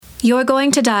You're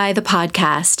Going to Die, the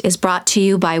podcast, is brought to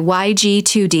you by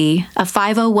YG2D, a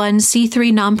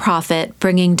 501c3 nonprofit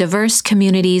bringing diverse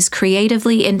communities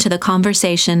creatively into the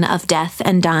conversation of death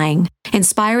and dying,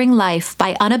 inspiring life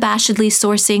by unabashedly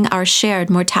sourcing our shared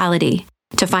mortality.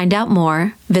 To find out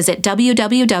more, visit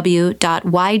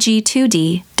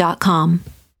www.yg2d.com.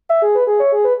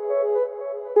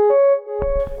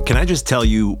 Can I just tell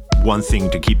you one thing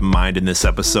to keep in mind in this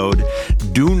episode?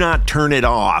 Do not turn it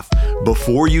off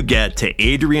before you get to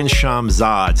Adrienne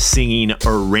Shamszad singing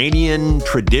Iranian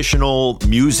traditional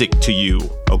music to you,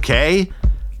 okay?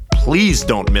 Please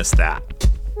don't miss that.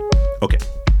 Okay,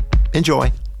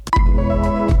 enjoy.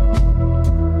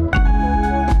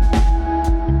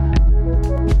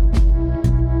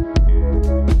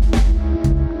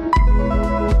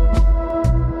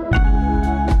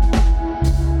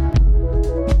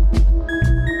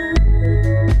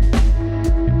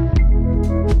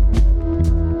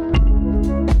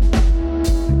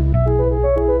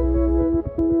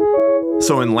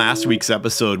 So in last week's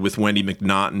episode with Wendy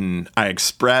McNaughton, I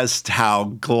expressed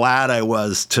how glad I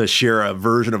was to share a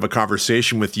version of a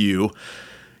conversation with you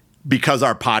because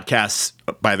our podcast,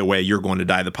 by the way, You're Going to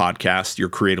Die, the podcast, your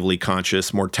creatively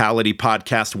conscious mortality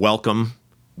podcast. Welcome,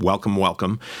 welcome,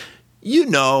 welcome. You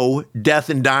know, death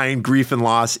and dying, grief and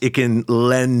loss, it can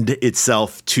lend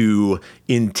itself to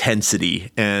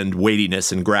intensity and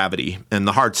weightiness and gravity and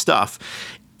the hard stuff.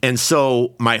 And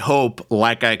so my hope,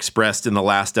 like I expressed in the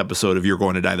last episode of You're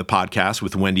Going to Die, the podcast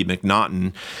with Wendy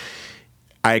McNaughton,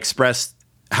 I expressed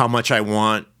how much I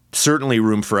want certainly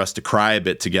room for us to cry a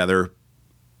bit together.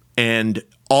 And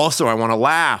also I want to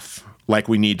laugh like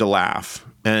we need to laugh.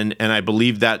 And I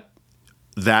believe that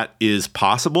that is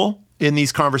possible in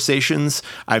these conversations.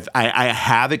 I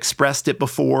have expressed it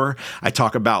before. I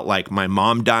talk about like my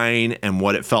mom dying and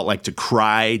what it felt like to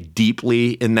cry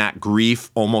deeply in that grief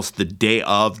almost the day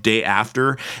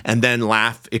after, and then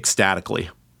laugh ecstatically.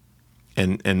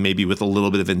 And maybe with a little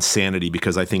bit of insanity,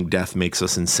 because I think death makes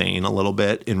us insane a little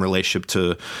bit in relationship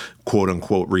to quote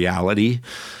unquote reality,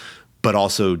 but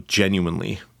also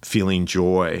genuinely feeling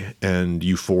joy and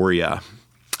euphoria.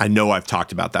 I know I've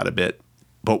talked about that a bit.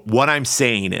 But what I'm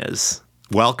saying is,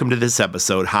 welcome to this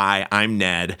episode. Hi, I'm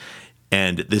Ned,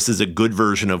 and this is a good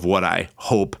version of what I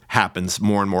hope happens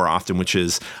more and more often, which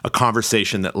is a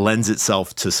conversation that lends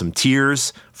itself to some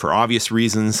tears for obvious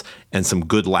reasons and some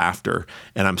good laughter.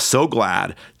 And I'm so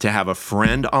glad to have a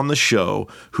friend on the show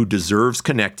who deserves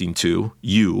connecting to,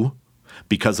 you,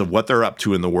 because of what they're up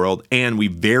to in the world. And we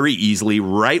very easily,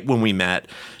 right when we met,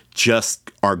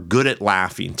 just are good at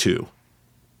laughing too.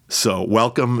 So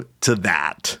welcome to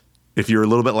that. If you're a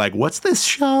little bit like, what's this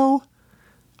show?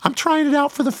 I'm trying it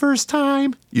out for the first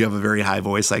time. You have a very high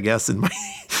voice, I guess, in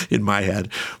my head.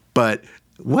 But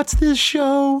what's this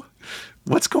show?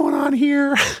 What's going on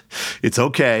here? It's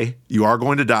okay. You are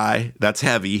going to die. That's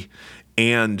heavy.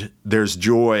 And there's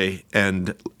joy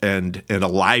and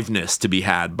aliveness to be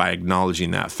had by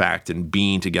acknowledging that fact and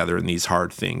being together in these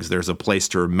hard things. There's a place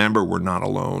to remember we're not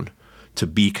alone, to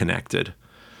be connected,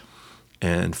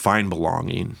 and find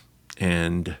belonging,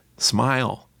 and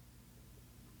smile,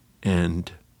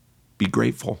 and be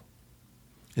grateful.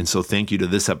 And so thank you to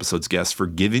this episode's guest for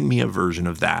giving me a version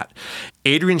of that.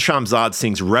 Adrienne Shamszad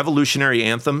sings revolutionary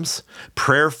anthems,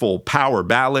 prayerful power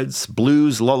ballads,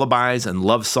 blues, lullabies, and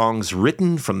love songs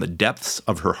written from the depths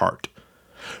of her heart.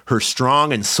 Her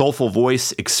strong and soulful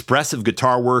voice, expressive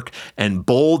guitar work, and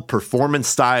bold performance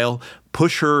style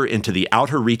push her into the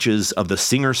outer reaches of the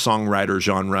singer-songwriter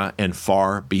genre and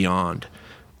far beyond.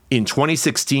 In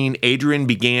 2016, Adrienne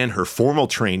began her formal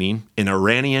training in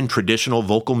Iranian traditional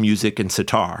vocal music and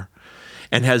sitar,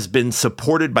 and has been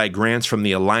supported by grants from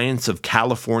the Alliance of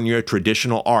California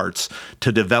Traditional Arts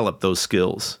to develop those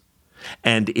skills.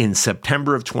 And in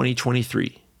September of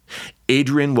 2023,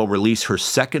 Adrienne will release her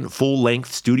second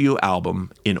full-length studio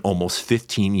album in almost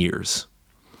 15 years.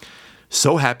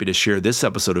 So happy to share this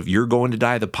episode of You're Going to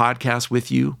Die, the podcast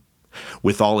with you,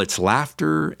 with all its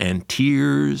laughter and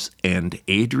tears and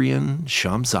Adrienne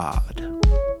Shamszad.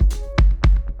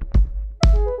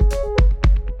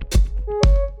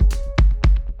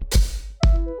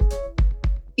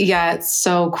 Yeah, it's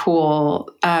so cool.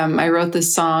 I wrote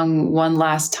this song one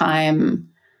last time.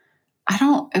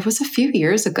 It was a few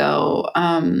years ago.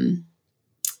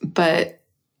 But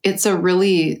it's a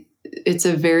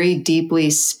very deeply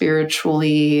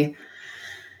spiritually,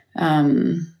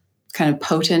 kind of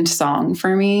potent song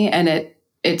for me. And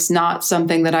it's not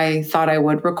something that I thought I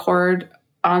would record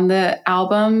on the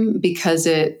album because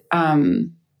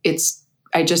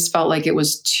I just felt like it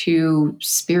was too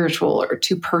spiritual or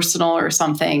too personal or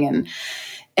something.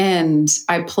 And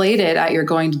I played it at You're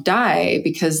Going to Die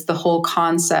because the whole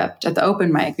concept at the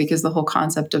open mic, because the whole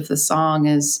concept of the song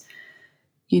is,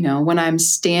 when I'm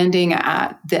standing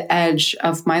at the edge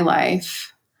of my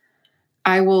life,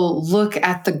 I will look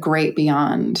at the great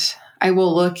beyond. I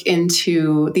will look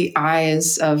into the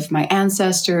eyes of my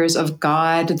ancestors, of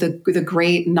God, the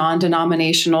great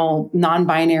non-denominational,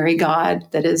 non-binary God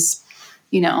that is,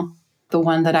 the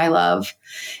one that I love.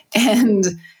 And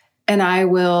I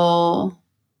will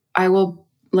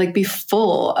like be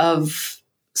full of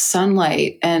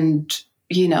sunlight and,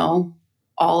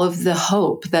 all of the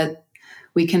hope that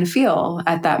we can feel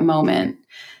at that moment.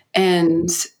 And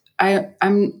I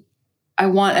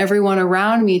want everyone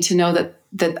around me to know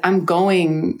that I'm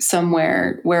going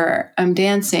somewhere where I'm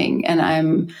dancing and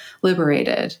I'm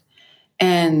liberated.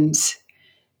 And,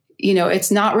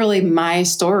 it's not really my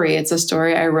story. It's a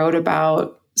story I wrote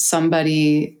about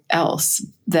somebody else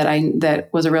that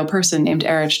was a real person named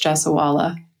Adrienne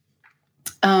Jessawala.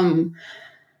 And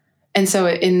so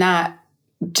in that,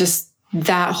 just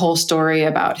that whole story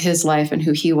about his life and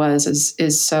who he was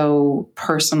is so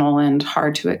personal and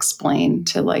hard to explain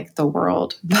to like the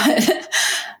world. But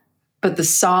the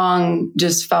song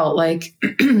just felt like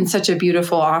such a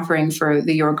beautiful offering for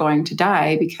the You're Going to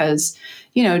Die, because,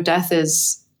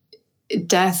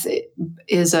 death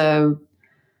is a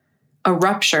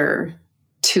rupture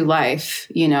to life.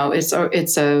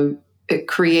 It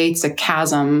creates a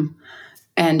chasm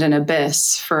and an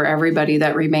abyss for everybody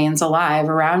that remains alive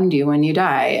around you when you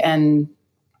die. And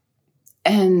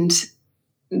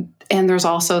there's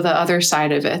also the other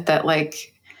side of it that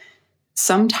like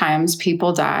sometimes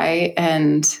people die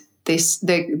and they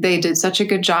did such a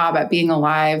good job at being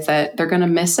alive that they're going to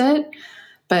miss it,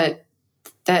 but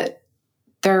that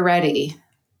they're ready.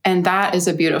 And that is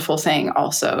a beautiful thing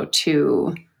also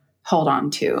to hold on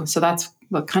to. So that's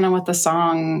what the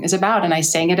song is about. And I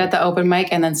sang it at the open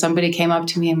mic, and then somebody came up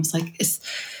to me and was like,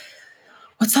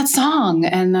 what's that song?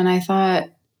 And then I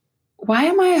thought, why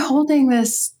am I holding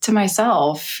this to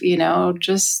myself?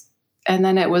 And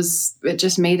then it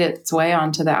just made its way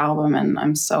onto the album, and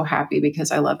I'm so happy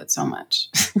because I love it so much.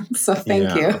 So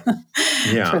thank you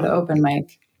for the open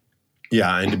mic.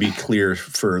 Yeah. And to be clear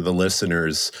for the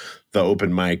listeners, the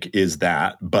open mic is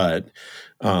that, but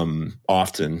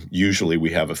usually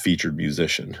we have a featured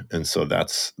musician. And so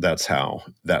that's how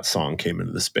that song came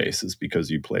into the space, is because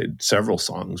you played several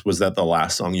songs. Was that the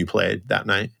last song you played that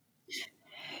night?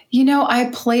 I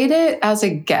played it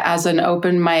as an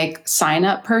open mic sign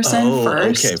up person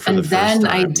first. Okay,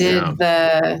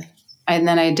 and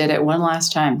then I did it one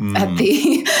last time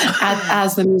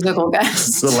as the musical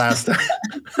guest. The last time.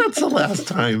 That's the last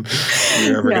time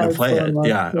you're ever going to play it.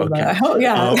 Yeah. Okay.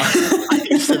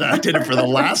 You said I did it for the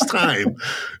last time.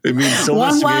 It means so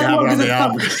much to me to have it on the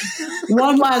album.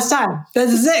 One last time.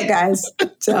 This is it, guys.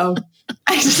 So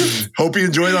I just hope you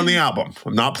enjoyed it on the album.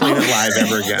 I'm not playing it live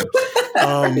ever again.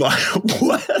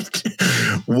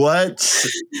 What?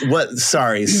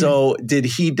 Sorry. So did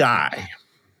he die?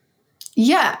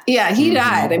 Yeah, he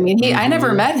died. I mean, I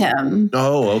never met him.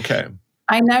 Oh, okay.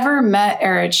 I never met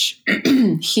Erich.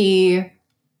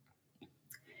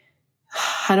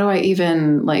 How do I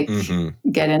even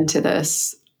get into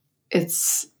this?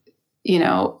 It's,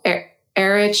 Erich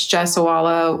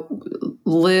Jessawala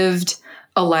lived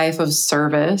a life of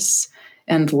service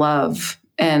and love.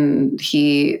 And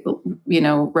he,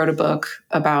 wrote a book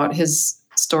about his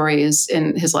stories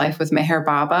in his life with Meher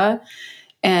Baba.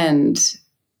 And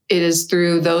it is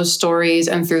through those stories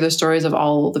and through the stories of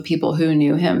all the people who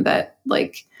knew him that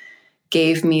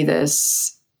gave me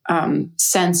this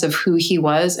sense of who he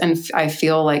was. And I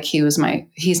feel like he's my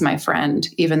friend,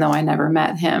 even though I never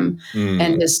met him.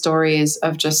 And his stories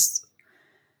of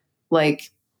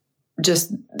there's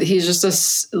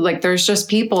just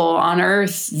people on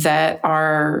earth that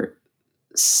are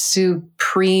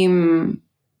supreme.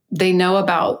 They know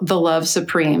about the love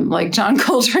supreme, like John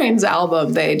Coltrane's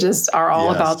album. They just are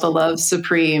all about the love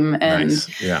supreme. And,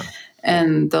 nice. Yeah.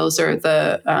 And those are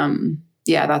the,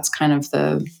 that's kind of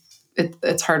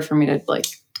it's hard for me to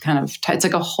it's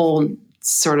like a whole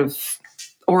sort of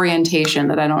orientation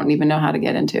that I don't even know how to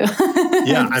get into.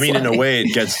 Yeah. I mean, in a way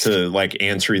it gets to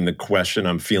answering the question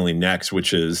I'm feeling next,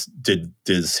 which is,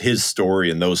 does his story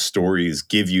and those stories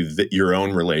give you your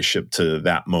own relationship to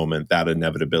that moment, that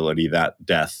inevitability, that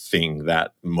death thing,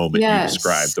 that moment you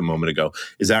described a moment ago?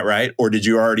 Is that right? Or did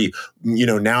you already,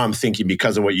 now I'm thinking,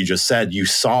 because of what you just said, you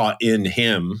saw in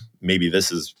him, maybe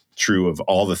this is true of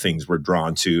all the things we're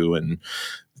drawn to and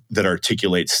that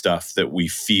articulate stuff that we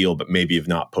feel, but maybe have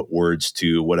not put words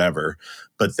to, whatever,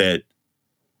 but that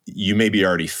you maybe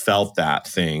already felt that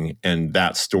thing, and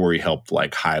that story helped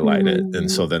like highlight it.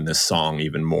 And so then this song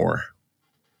even more.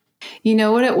 You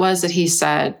know what it was that he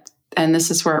said? And this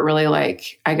is where it really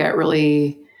like, I get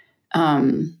really,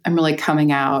 I'm really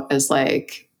coming out as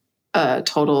like a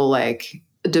total like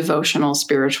devotional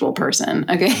spiritual person.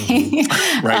 Okay.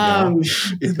 Right now,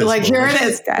 like here it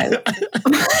is, guys.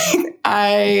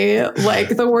 I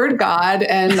like the word God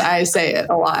and I say it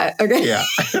a lot. Okay. Yeah.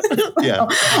 Yeah.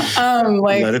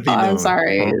 Like, Let it be I'm known.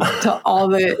 sorry to all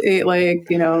the like,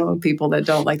 you know, people that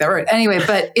don't like that word. Anyway,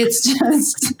 but it's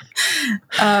just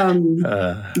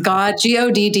God, Godde.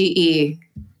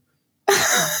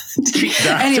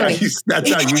 Anyway.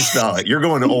 That's how you spell it. You're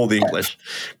going to Old English.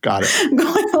 Got it.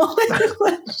 Going to Old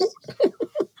English.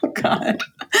 Oh God.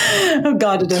 Oh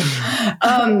God.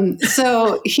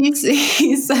 So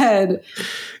he said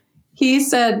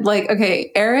like,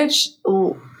 okay, Erich,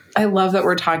 I love that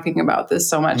we're talking about this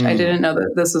so much. I didn't know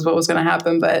that this is what was going to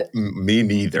happen, but me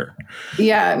neither.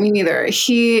 Yeah, me neither.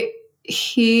 He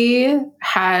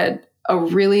had a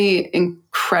really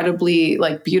incredibly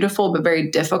like beautiful, but very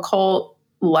difficult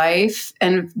life.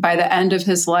 And by the end of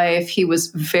his life, he was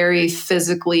very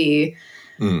physically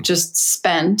just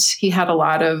spent. He had a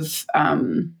lot of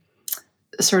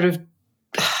sort of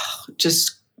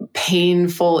just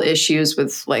painful issues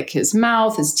with like his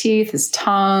mouth, his teeth, his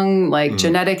tongue, like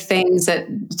genetic things that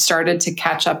started to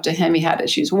catch up to him. He had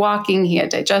issues walking. He had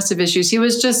digestive issues. He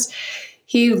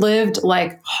lived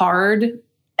like hard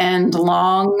and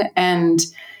long, and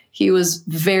he was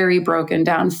very broken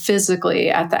down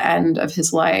physically at the end of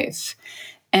his life.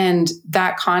 And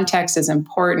that context is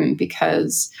important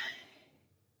because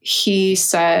he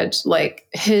said like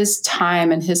his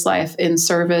time and his life in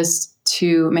service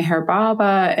to Meher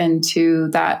Baba and to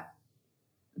that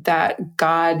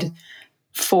God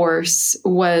force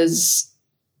was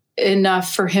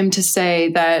enough for him to say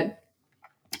that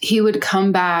he would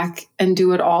come back and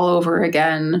do it all over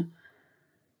again,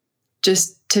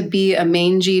 just to be a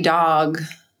mangy dog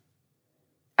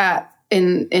at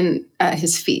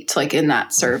his feet, like in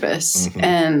that service.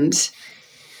 And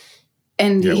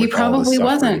he probably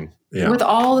wasn't with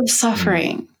all the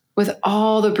suffering, with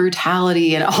all the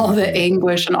brutality and all the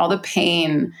anguish and all the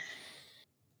pain.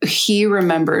 He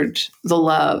remembered the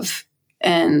love.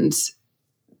 And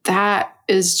that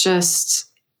is just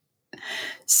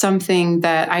something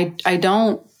that I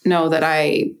don't know that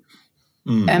I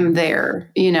am there,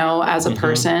 you know, as a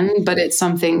person, but it's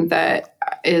something that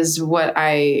is what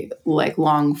I like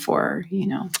long for, you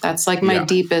know. That's like my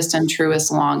deepest and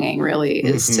truest longing really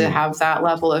is to have that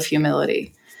level of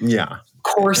humility. Yeah.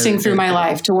 Coursing through my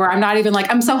life to where I'm not even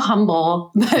like, I'm so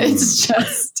humble, but it's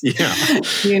just,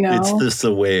 you know, it's just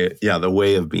the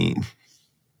way of being.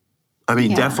 I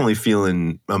mean, definitely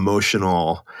feeling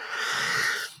emotional,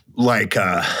 like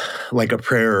a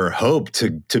prayer or hope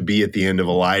to be at the end of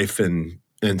a life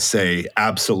and say,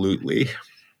 absolutely,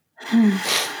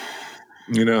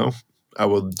 you know, I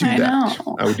will do that.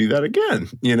 I would do that again,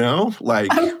 you know,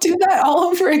 like I would do that all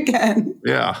over again.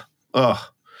 Yeah.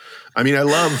 I mean, I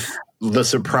love the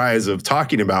surprise of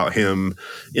talking about him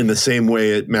in the same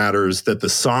way it matters that the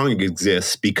song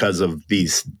exists because of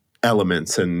these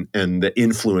elements and the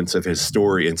influence of his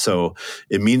story. And so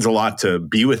it means a lot to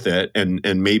be with it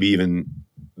and maybe even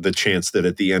the chance that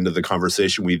at the end of the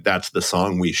conversation, that's the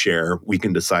song we share. We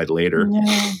can decide later.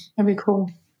 Yeah, that'd be cool.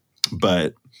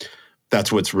 But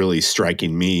that's what's really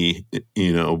striking me,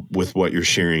 you know, with what you're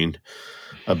sharing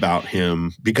about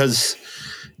him, because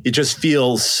it just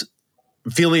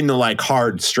feeling the like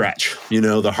hard stretch, you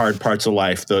know, the hard parts of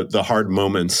life, the hard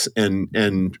moments and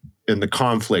the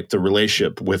conflict, the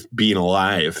relationship with being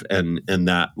alive and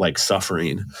that like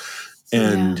suffering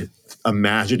and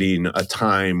imagining a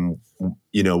time,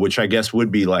 you know, which I guess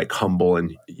would be like humble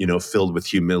and, you know, filled with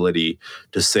humility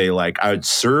to say like, I would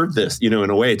serve this, you know, in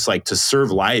a way it's like to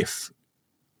serve life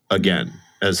again,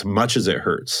 as much as it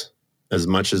hurts, as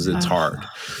much as it's hard,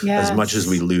 as much as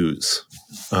we lose.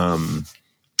 I'm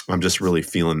just really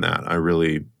feeling that. I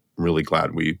really, really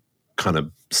glad we kind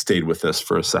of stayed with this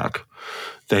for a sec.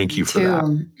 Thank you for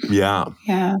that.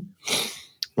 Yeah.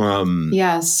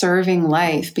 Yeah. Serving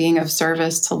life, being of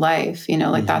service to life, you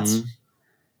know, like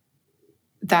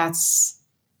that's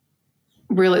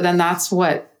really, then that's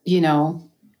what, you know,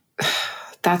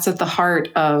 that's at the heart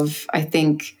of, I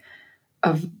think,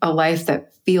 of a life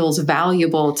that feels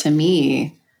valuable to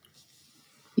me,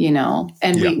 you know,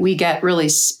 and we get really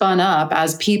spun up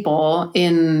as people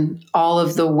in all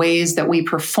of the ways that we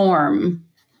perform,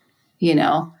 you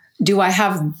know. Do I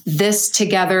have this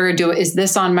together? Is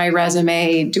this on my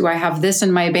resume? Do I have this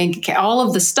in my bank account? All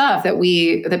of the stuff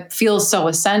that feels so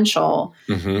essential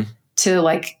to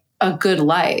like a good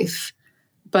life.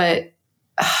 But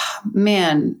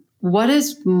man, what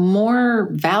is more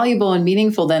valuable and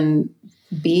meaningful than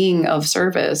being of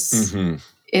service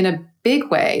in a big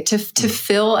way to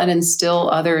fill and instill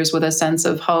others with a sense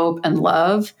of hope and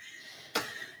love?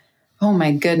 Oh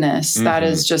my goodness. That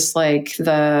is just like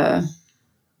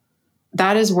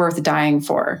that is worth dying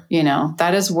for,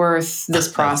 that is worth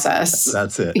this process.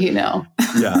 That's it. Yeah,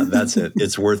 that's it.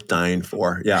 It's worth dying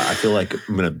for. Yeah. I feel like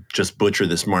I'm going to just butcher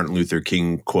this Martin Luther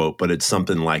King quote, but it's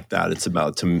something like that. It's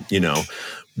about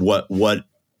what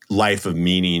life of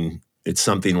meaning. It's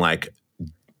something like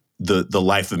the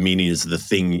life of meaning is the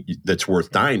thing that's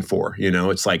worth dying for.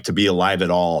 It's like to be alive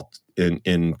at all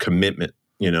in commitment,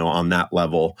 on that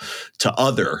level to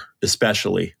other,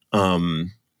 especially.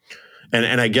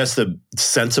 And I guess the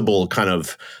sensible kind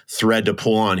of thread to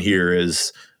pull on here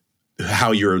is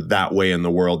how you're that way in the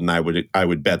world. And I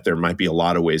would bet there might be a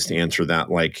lot of ways to answer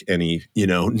that, like any,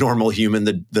 normal human,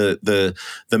 the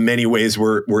many ways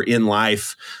we're in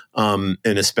life. And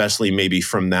especially maybe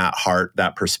from that heart,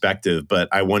 that perspective. But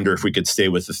I wonder if we could stay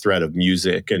with the thread of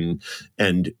music. And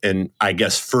I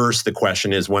guess first the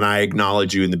question is, when I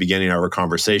acknowledge you in the beginning of our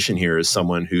conversation here as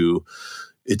someone who,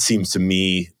 it seems to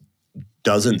me,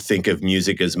 doesn't think of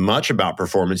music as much about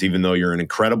performance, even though you're an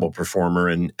incredible performer,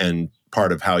 and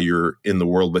part of how you're in the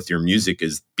world with your music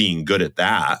is being good at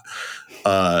that.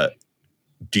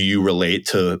 Do you relate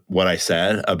to what I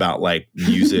said about like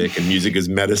music and music as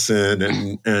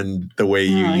medicine and the way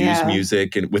you use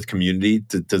music and with community?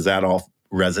 Does that all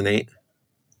resonate?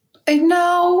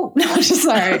 No, just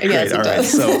sorry. Yes, Great, all right.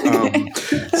 So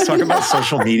let's talk about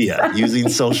social media, using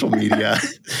social media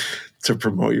to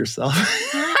promote yourself.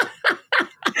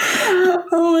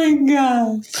 Oh my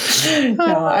gosh.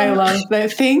 No, I love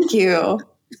that. Thank you.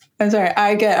 I'm sorry.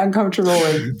 I get uncomfortable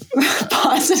with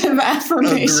positive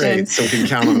affirmation. Great. So we can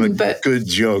count on a good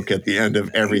joke at the end of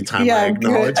every time I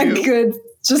acknowledge you. A good,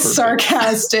 just perfect.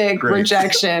 Sarcastic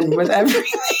rejection with everything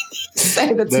you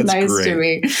say that's nice great. To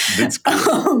me. That's great.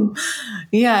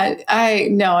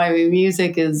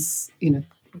 Music is,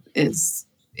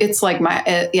 it's like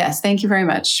my, yes, thank you very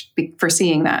much for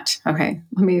seeing that. Okay,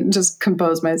 let me just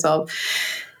compose myself.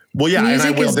 Well, yeah, music,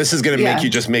 and I will. This is going to make you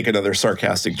just make another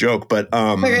sarcastic joke, but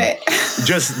okay.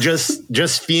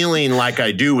 just feeling like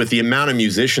I do with the amount of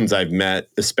musicians I've met,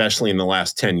 especially in the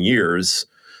last 10 years,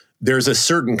 there's a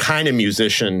certain kind of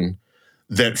musician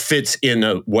that fits in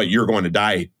what You're Going to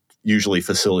Die usually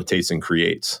facilitates and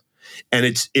creates. And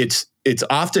it's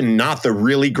often not the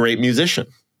really great musician.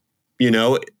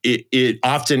 It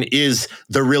often is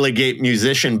the really great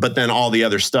musician, but then all the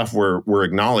other stuff we're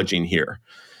acknowledging here.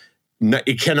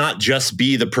 It cannot just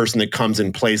be the person that comes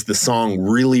and plays the song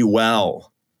really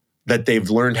well, that they've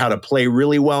learned how to play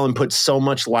really well and put so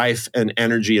much life and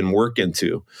energy and work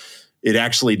into. It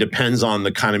actually depends on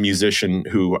the kind of musician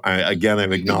who,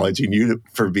 I'm acknowledging you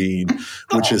for being,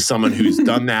 which is someone who's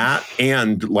done that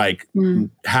and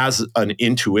has an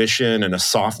intuition and a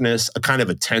softness, a kind of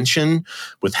attention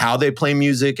with how they play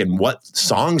music and what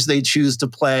songs they choose to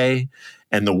play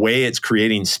and the way it's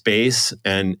creating space.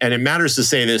 And it matters to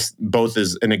say this both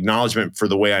as an acknowledgement for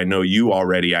the way I know you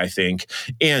already, I think,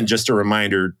 and just a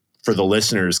reminder for the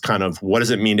listeners, kind of what does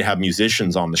it mean to have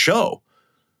musicians on the show?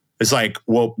 It's like,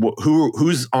 well,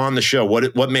 who's on the show?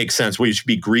 What makes sense? We should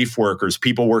be grief workers,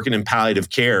 people working in palliative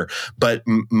care. But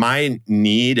my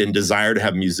need and desire to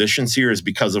have musicians here is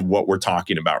because of what we're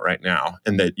talking about right now,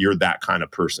 and that you're that kind of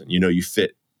person. You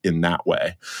fit in that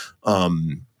way.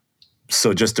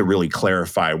 So just to really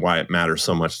clarify why it matters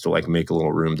so much to make a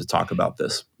little room to talk about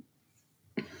this.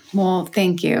 Well,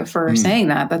 thank you for saying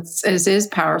that. It is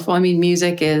powerful. I mean,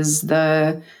 music is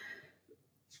in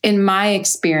my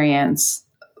experience,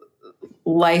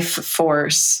 life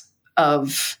force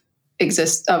of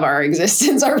our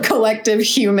existence, our collective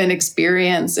human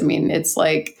experience. I mean, it's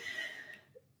like,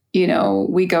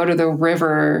 we go to the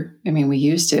river. I mean, we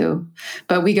used to,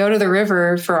 but we go to the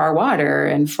river for our water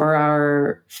and for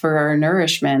our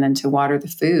nourishment and to water the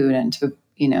food and to,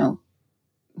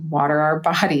 water our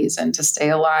bodies and to stay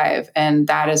alive. And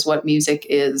that is what music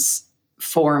is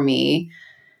for me.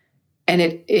 And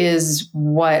it is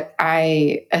what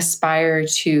I aspire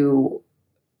to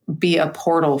be a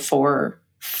portal for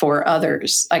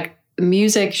others. Like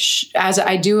music,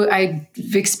 I've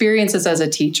experienced this as a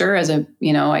teacher,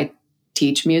 I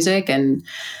teach music and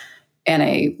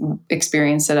I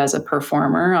experience it as a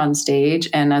performer on stage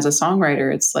and as a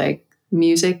songwriter. It's like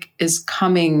music is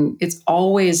coming. It's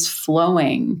always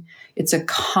flowing. It's a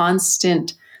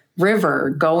constant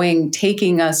river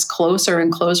taking us closer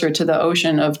and closer to the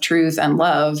ocean of truth and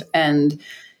love. And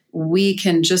we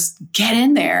can just get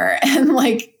in there and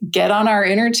like get on our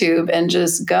inner tube and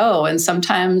just go. And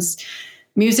sometimes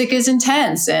music is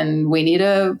intense and we need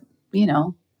a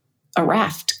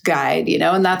raft guide,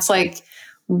 and that's like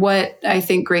what I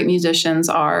think great musicians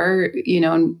are,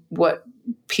 and what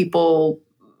people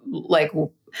like,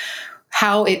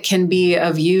 how it can be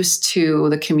of use to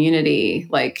the community.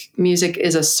 Like music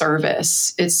is a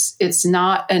service. It's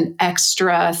not an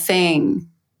extra thing.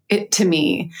 To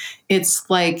me, it's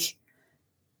like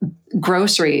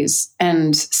groceries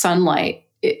and sunlight.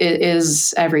 It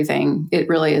is everything. It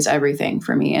really is everything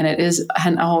for me. And it is,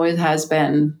 and always has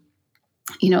been,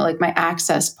 like my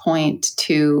access point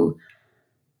to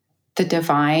the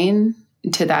divine,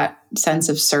 to that sense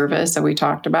of service that we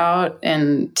talked about,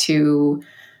 and to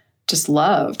just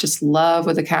love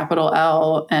with a capital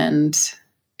L. And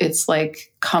it's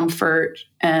like comfort.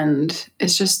 And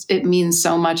it means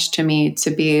so much to me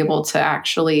to be able to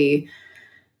actually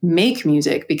make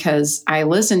music, because I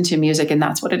listen to music and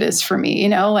that's what it is for me.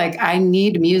 Like I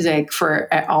need music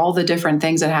for all the different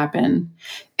things that happen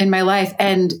in my life.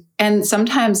 And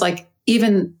sometimes like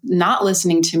even not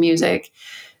listening to music,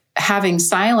 having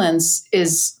silence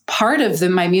is part of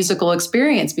my musical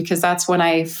experience, because that's when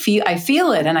I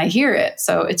feel it and I hear it.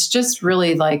 So it's just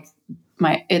really like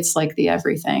it's like the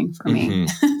everything for me.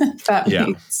 That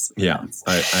makes sense.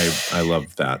 I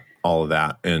love that, all of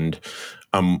that. And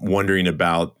I'm wondering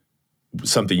about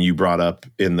something you brought up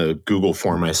in the Google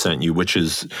form I sent you, which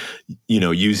is,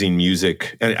 using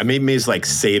music. And I maybe it's like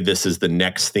save this as the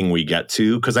next thing we get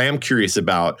to, because I am curious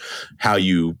about how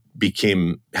you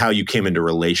came into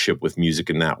relationship with music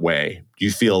in that way. Do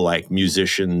you feel like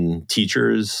musician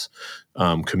teachers,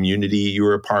 community you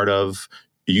were a part of?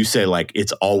 You say like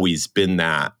it's always been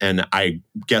that, and I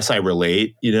guess I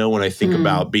relate. When I think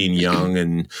about being young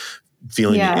and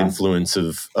feeling the influence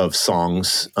of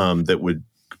songs that would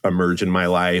emerge in my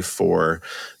life, or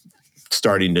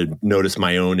starting to notice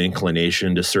my own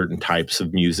inclination to certain types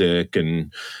of music,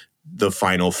 and the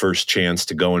final first chance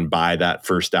to go and buy that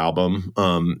first album,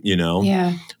 and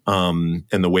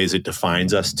the ways it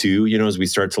defines us too, as we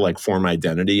start to like form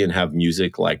identity and have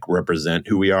music like represent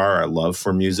who we are, our love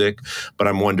for music. But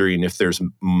I'm wondering if there's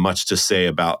much to say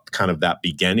about kind of that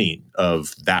beginning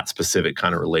of that specific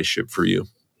kind of relationship for you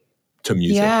to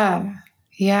music.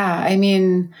 Yeah. I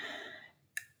mean,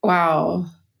 wow.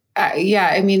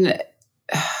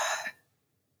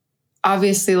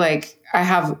 Obviously, like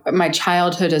my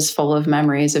childhood is full of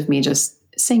memories of me just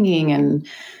singing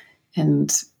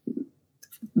and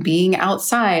being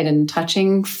outside and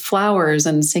touching flowers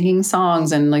and singing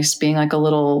songs and like being like a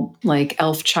little like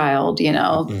elf child,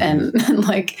 and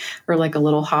like, or like a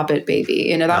little hobbit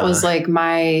baby, that was like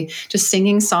my just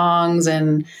singing songs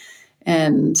and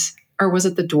or was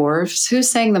it the dwarves who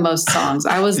sang the most songs?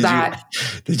 I was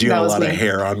Did you have a lot of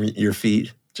hair on your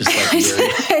feet? Just like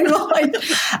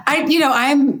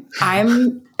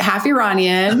I'm half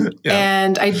Iranian,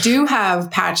 and I do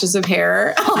have patches of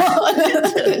hair,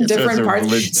 different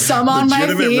parts. Some on my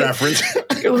feet. Reference.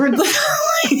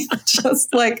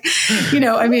 Just like,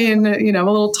 I'm a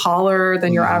little taller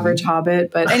than your average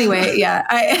hobbit, but anyway,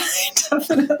 I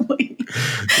definitely.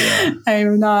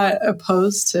 I'm not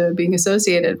opposed to being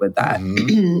associated with that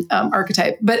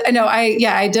archetype. But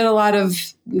I did a lot of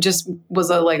was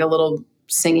a little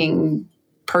singing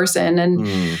person.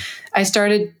 And I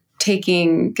started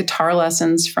taking guitar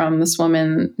lessons from this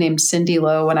woman named Cindy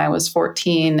Lowe when I was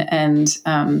 14. And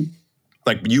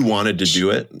like you wanted to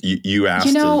do it? You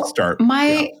asked to start?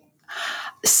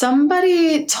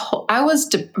 Somebody told, I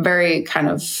was very kind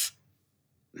of,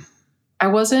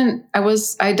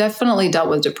 I definitely dealt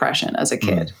with depression as a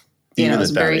kid. I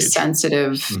was very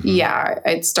sensitive. Yeah.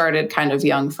 It started kind of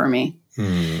young for me.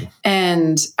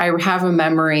 And I have a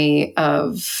memory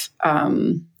of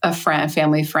a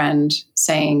family friend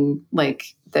saying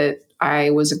like that I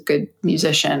was a good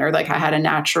musician, or like I had a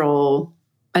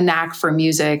knack for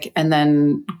music. And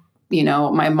then,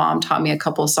 my mom taught me a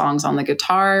couple of songs on the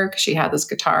guitar, because she had this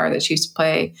guitar that she used to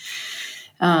play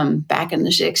back in the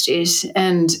 60s.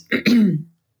 And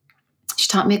she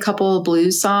taught me a couple of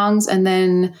blues songs. And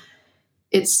then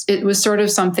it was sort of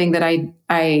something that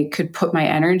I could put my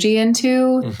energy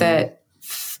into, that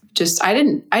just, I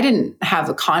didn't have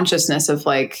a consciousness of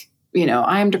like,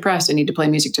 I'm depressed, I need to play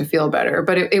music to feel better.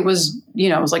 But it was,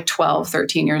 I was like 12,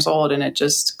 13 years old, and it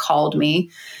just called me.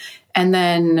 And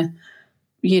then,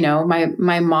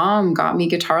 my mom got me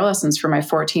guitar lessons for my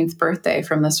 14th birthday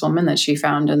from this woman that she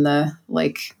found in the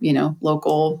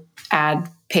local ad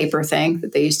paper thing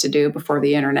that they used to do before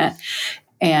the internet.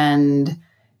 And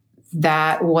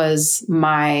that was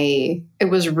it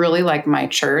was really like my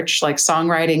church. Like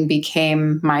songwriting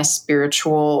became my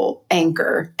spiritual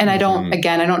anchor. And I don't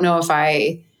know if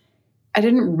I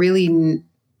didn't really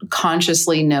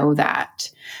consciously know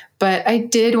that, but I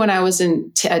did when I was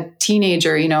a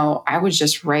teenager. I would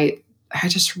just write. I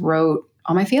just wrote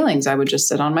all my feelings. I would just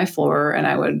sit on my floor and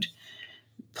I would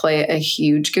play a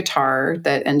huge guitar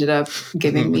that ended up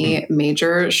giving me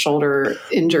major shoulder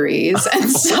injuries and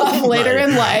stuff later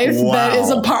in life. Wow. That is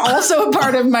also a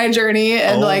part of my journey,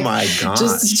 and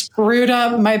just screwed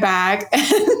up my back.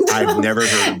 I've never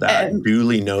heard of that.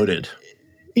 Duly noted.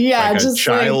 Yeah, just a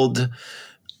child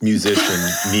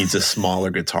musician needs a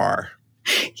smaller guitar.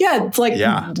 Yeah, it's like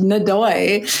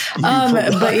Nadoy.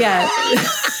 But yeah,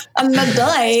 a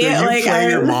Nadoy. So you play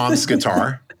your mom's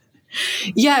guitar.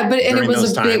 Yeah, but it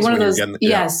was a big one of those.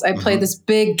 Yes, I played this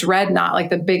big dreadnought, like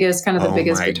the biggest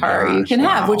guitar you can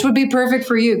have, which would be perfect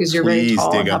for you because you're very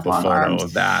tall. Please dig up a photo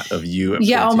of that of you.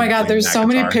 Yeah. Oh my God, there's so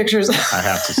many pictures. I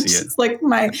have to see it. It's like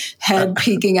my head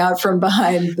peeking out from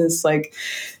behind this,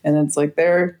 and it's like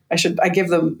there. I give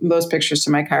those pictures to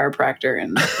my chiropractor,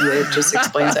 and it just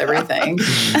explains everything.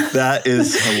 That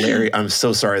is hilarious. I'm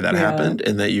so sorry that happened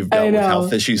and that you've dealt with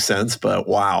health issues since. But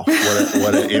wow,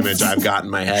 what an image I've got in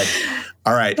my head.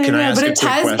 All right, can I ask a quick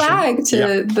question? But it ties back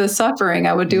to the suffering.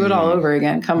 I would do it all over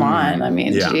again. Come on. I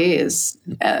mean, geez.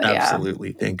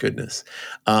 Absolutely. Thank goodness.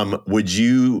 Would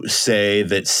you say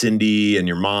that Cindy and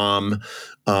your mom,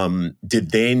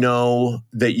 did they know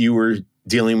that you were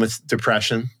dealing with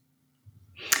depression?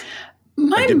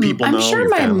 Did people know? I'm sure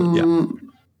my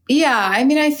mom. Yeah, I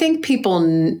mean, I think people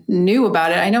knew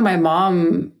about it. I know my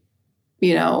mom,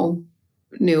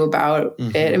 knew about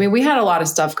it. I mean, we had a lot of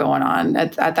stuff going on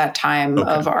at that time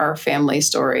of our family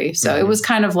story. So it was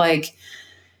kind of like,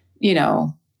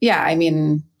 I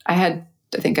mean, I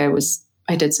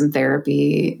did some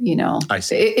therapy, I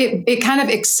see. It kind of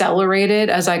accelerated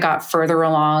as I got further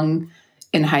along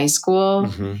in high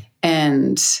school.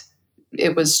 And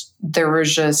there was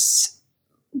just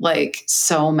like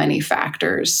so many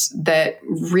factors that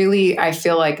really, I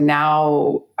feel like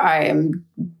now I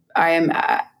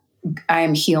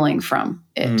am healing from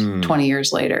it 20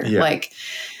 years later. Yeah. Like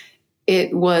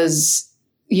it was,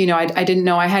 I didn't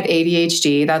know I had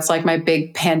ADHD. That's like my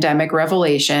big pandemic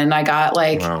revelation. I got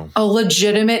a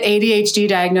legitimate ADHD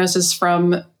diagnosis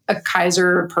from a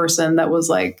Kaiser person that was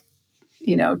like,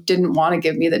 didn't want to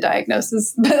give me the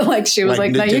diagnosis, but she was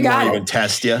like, no, you got it. Didn't even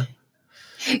test you?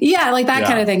 Yeah, like that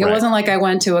kind of thing. Right. It wasn't like I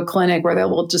went to a clinic where they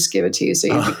will just give it to you so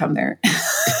you can come there.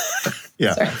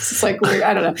 Yeah. Sorry, it's like weird.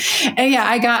 I don't know. And yeah,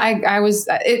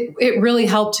 it really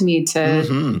helped me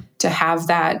to have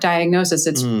that diagnosis.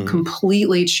 It's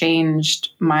completely changed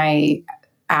my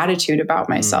attitude about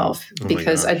myself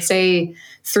because I'd say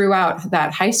throughout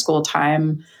that high school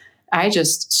time, I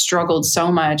just struggled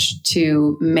so much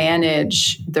to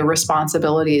manage the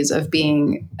responsibilities of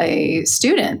being a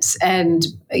student. And,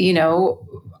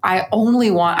 I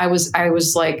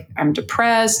was like, I'm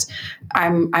depressed.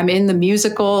 I'm in the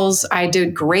musicals. I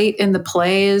did great in the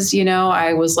plays.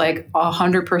 I was like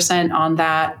 100% on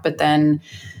that. But then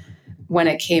when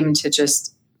it came to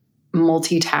just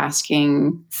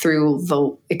multitasking through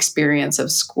the experience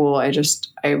of school,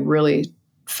 I really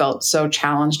felt so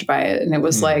challenged by it. And it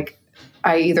was like,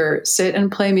 I either sit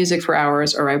and play music for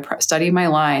hours or I study my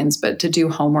lines, but to do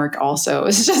homework also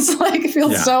is just like, it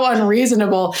feels so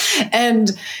unreasonable. And,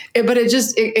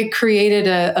 it created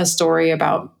a story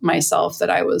about myself that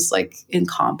I was like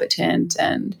incompetent.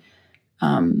 And,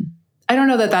 I don't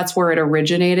know that that's where it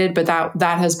originated, but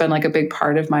that has been like a big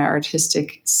part of my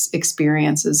artistic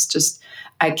experience is just,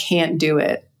 I can't do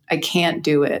it. I can't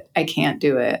do it. I can't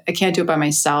do it. I can't do it by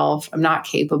myself. I'm not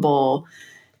capable.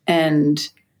 And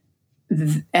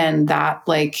that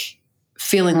like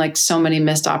feeling like so many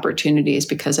missed opportunities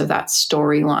because of that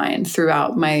storyline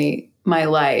throughout my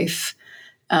life,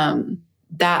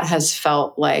 that has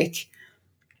felt like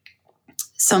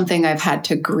something I've had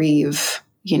to grieve,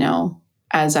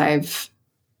 as I've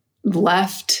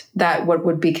left that what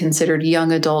would be considered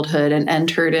young adulthood and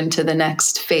entered into the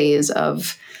next phase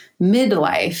of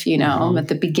midlife, at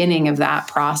the beginning of that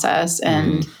process.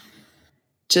 And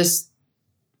just,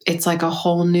 it's like a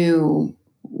whole new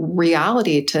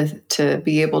reality to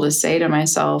be able to say to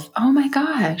myself, oh my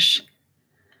gosh,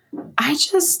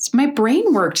 my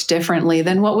brain worked differently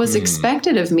than what was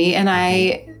expected of me. And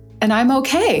I'm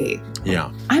okay.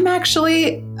 Yeah. I'm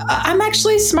actually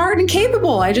smart and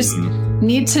capable. I just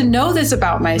need to know this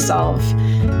about myself.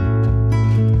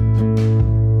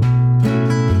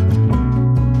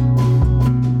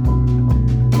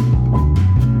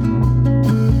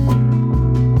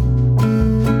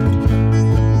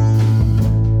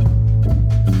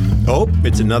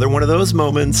 It's another one of those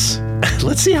moments.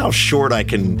 Let's see how short I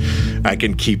can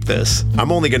keep this.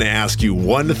 I'm only going to ask you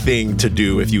one thing to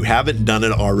do if you haven't done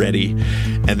it already,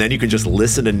 and then you can just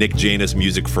listen to Nick Jaina's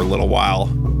music for a little while.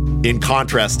 In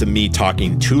contrast to me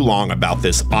talking too long about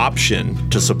this option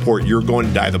to support You're Going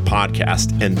to Die the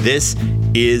podcast, and this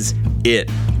is it.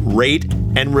 Rate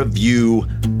and review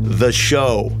the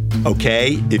show,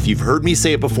 okay? If you've heard me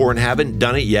say it before and haven't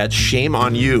done it yet, shame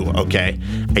on you, okay?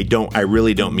 I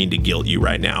really don't mean to guilt you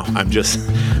right now. I'm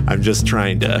just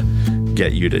trying to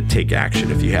get you to take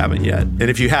action if you haven't yet. And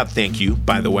if you have, thank you,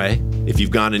 by the way. If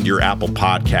you've gone into your Apple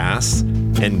Podcasts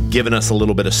and given us a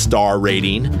little bit of star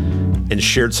rating and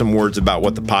shared some words about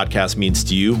what the podcast means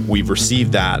to you, we've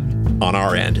received that on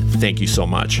our end. Thank you so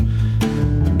much.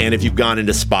 And if you've gone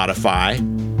into Spotify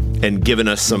and given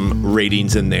us some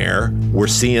ratings in there, we're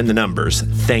seeing the numbers.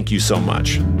 Thank you so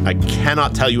much. I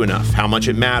cannot tell you enough how much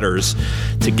it matters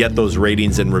to get those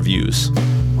ratings and reviews.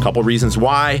 A couple reasons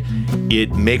why.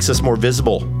 It makes us more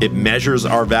visible. It measures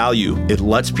our value. It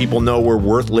lets people know we're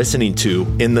worth listening to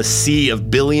in the sea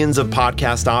of billions of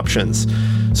podcast options.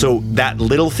 So that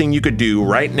little thing you could do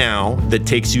right now that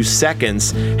takes you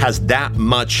seconds has that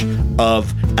much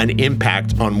of an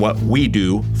impact on what we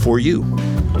do for you.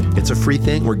 It's a free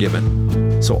thing we're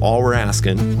giving. So all we're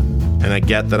asking, and I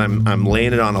get that I'm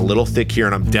laying it on a little thick here,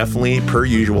 and I'm definitely, per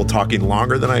usual, talking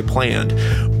longer than I planned,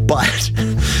 but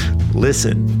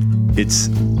listen, it's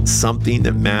something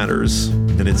that matters,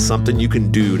 and it's something you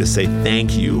can do to say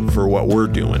thank you for what we're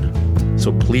doing.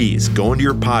 So please go into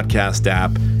your podcast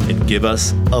app and give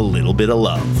us a little bit of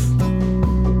love.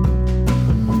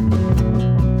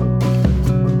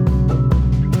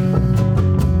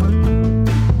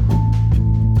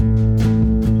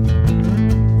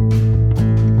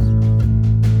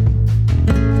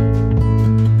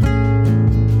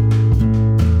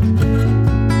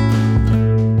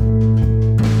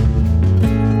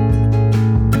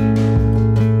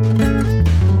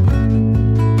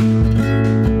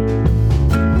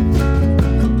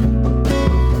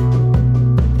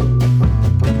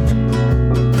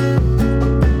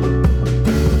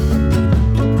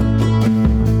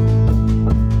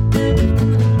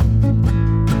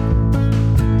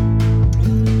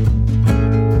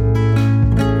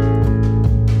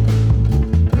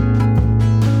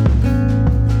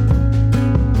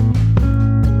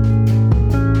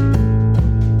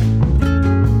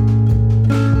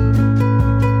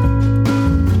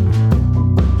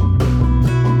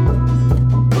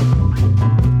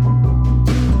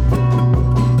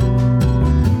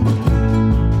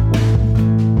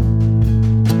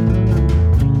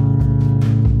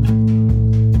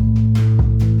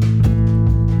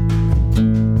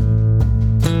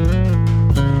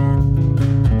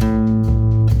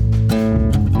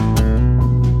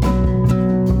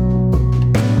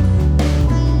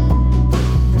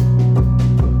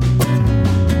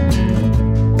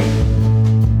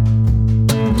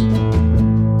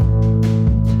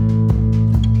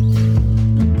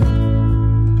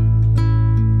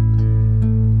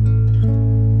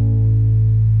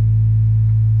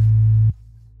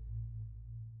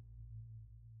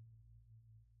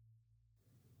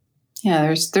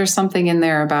 Yeah, there's something in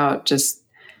there about just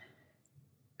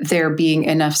there being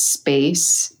enough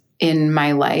space in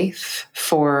my life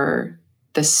for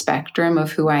the spectrum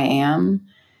of who I am.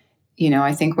 You know,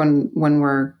 I think when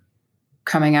we're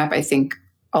coming up, I think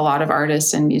a lot of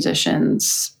artists and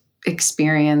musicians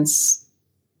experience,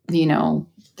 you know,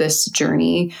 this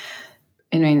journey.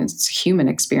 I mean, it's a human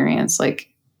experience. Like,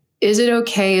 is it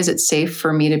okay? Is it safe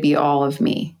for me to be all of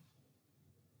me?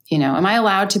 You know, am I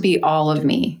allowed to be all of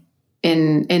me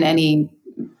in any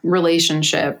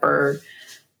relationship or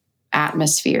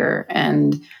atmosphere?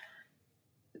 And,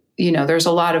 you know, there's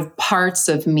a lot of parts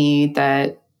of me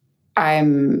that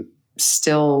I'm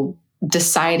still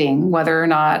deciding whether or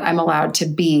not I'm allowed to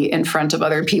be in front of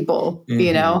other people,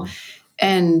 you know?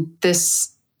 And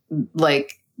this,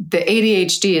 like, the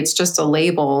ADHD, it's just a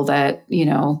label that, you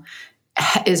know,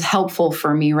 is helpful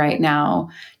for me right now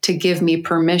to give me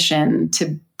permission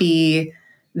to be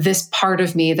this part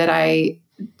of me that I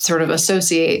sort of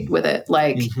associate with it.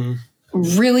 Like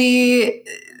really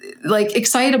like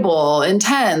excitable,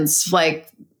 intense, like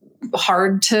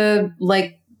hard to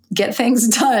like get things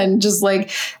done, just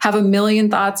like have a million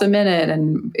thoughts a minute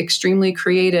and extremely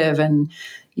creative. And,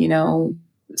 you know,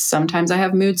 sometimes I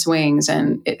have mood swings,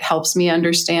 and it helps me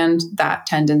understand that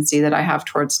tendency that I have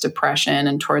towards depression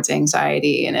and towards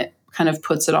anxiety. And it kind of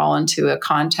puts it all into a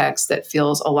context that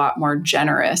feels a lot more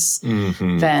generous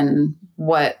than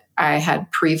what I had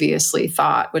previously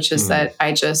thought, which is that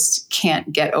I just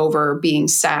can't get over being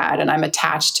sad, and I'm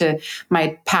attached to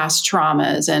my past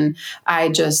traumas, and I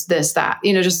just that,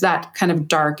 just that kind of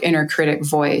dark inner critic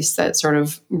voice that sort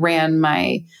of ran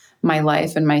my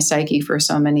life and my psyche for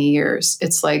so many years.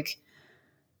 It's like,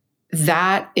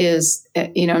 that is,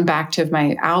 and back to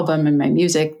my album and my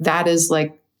music, that is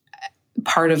like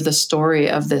part of the story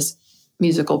of this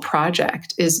musical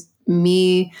project, is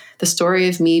me, the story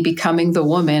of me becoming the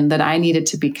woman that I needed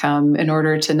to become in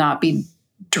order to not be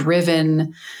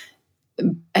driven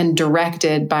and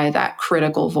directed by that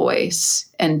critical voice,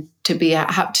 and to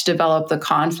have to develop the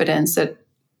confidence that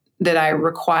I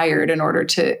required in order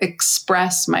to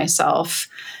express myself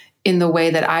in the way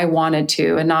that I wanted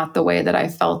to, and not the way that I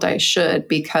felt I should,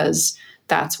 because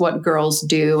that's what girls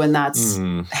do, and that's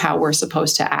how we're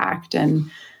supposed to act. And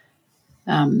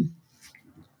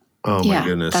oh my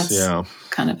goodness. That's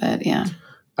kind of it. Yeah.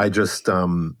 I just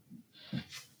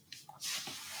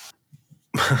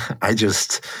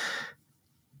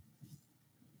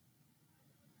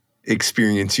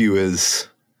experience you as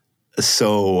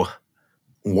so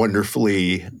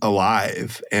wonderfully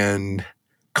alive and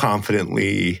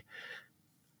confidently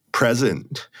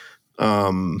present.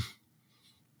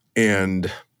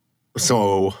 And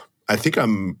so I think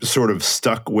I'm sort of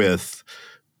stuck with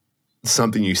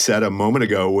something you said a moment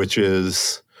ago, which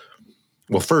is,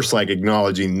 well, first, like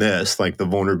acknowledging this, like the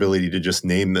vulnerability to just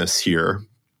name this here,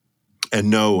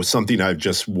 and know something I've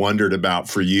just wondered about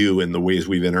for you in the ways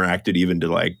we've interacted, even to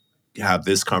like have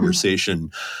this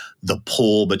conversation, the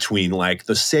pull between like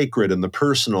the sacred and the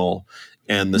personal,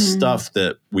 and the stuff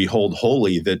that we hold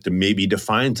holy that maybe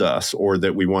defines us, or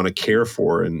that we want to care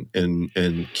for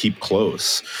and keep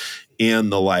close,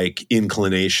 and the like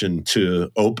inclination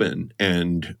to open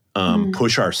and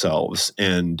push ourselves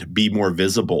and be more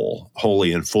visible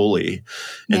wholly and fully.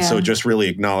 And so just really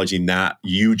acknowledging that,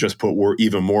 you just put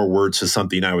even more words to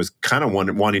something I was kind of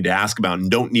wanting to ask about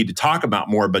and don't need to talk about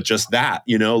more, but just that,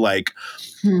 like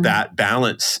that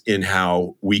balance in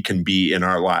how we can be in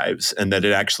our lives, and that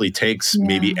it actually takes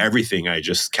maybe everything I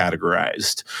just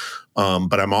categorized.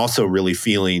 But I'm also really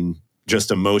feeling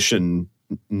just emotion,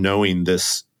 knowing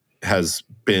this has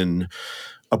been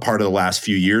a part of the last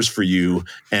few years for you,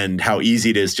 and how easy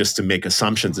it is just to make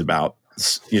assumptions about,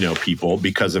 people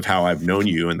because of how I've known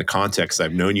you and the context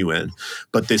I've known you in.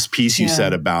 But this piece you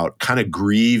said about kind of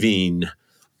grieving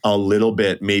a little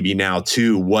bit, maybe now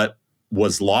too, what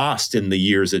was lost in the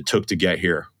years it took to get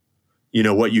here.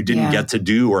 What you didn't get to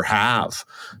do or have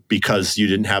because you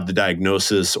didn't have the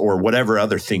diagnosis or whatever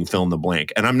other thing, fill in the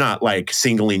blank. And I'm not like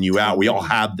singling you out. We all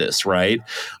have this, right?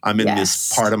 I'm in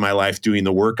this part of my life doing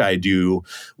the work I do,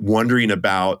 wondering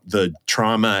about the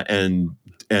trauma and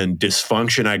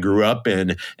dysfunction I grew up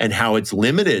in, and how it's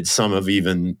limited some of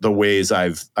even the ways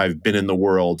I've been in the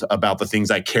world, about the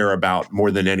things I care about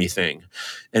more than anything.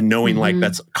 And knowing like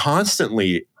that's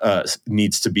constantly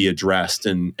needs to be addressed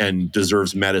and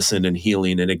deserves medicine and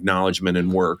healing and acknowledgement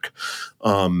and work.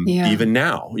 Even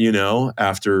now,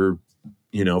 after,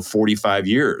 45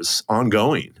 years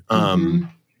ongoing.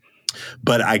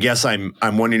 But I guess I'm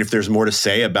wondering if there's more to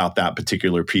say about that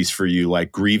particular piece for you,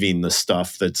 like grieving the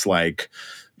stuff that's like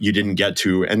you didn't get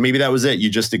to, and maybe that was it. You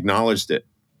just acknowledged it,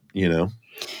 Yeah.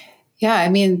 I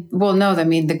mean, well, no, I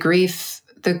mean, the grief,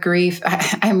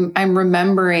 I'm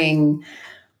remembering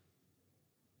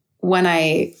when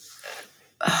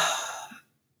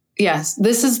yes,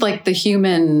 this is like the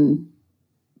human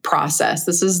process.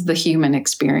 This is the human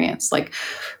experience, like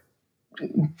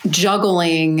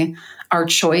juggling our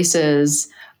choices,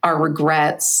 our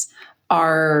regrets,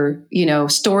 our,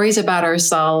 stories about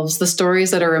ourselves, the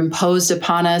stories that are imposed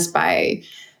upon us by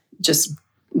just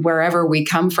wherever we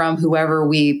come from, whoever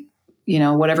we,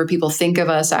 whatever people think of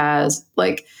us as,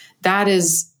 like, that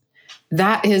is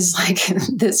like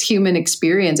this human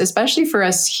experience, especially for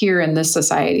us here in this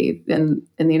society in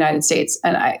the United States.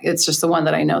 And it's just the one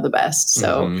that I know the best.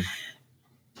 So,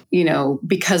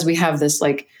 because we have this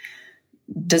like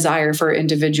desire for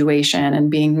individuation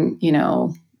and being,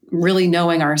 really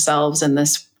knowing ourselves in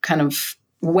this kind of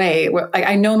way.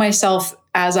 I know myself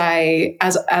as I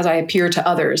appear to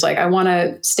others. Like, I want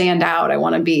to stand out. I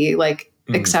want to be like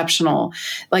exceptional.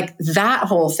 Like, that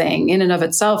whole thing in and of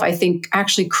itself, I think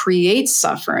actually creates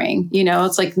suffering.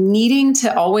 It's like needing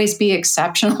to always be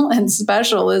exceptional and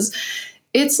special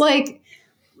it's like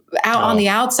on the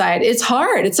outside, it's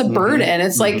hard. It's a burden.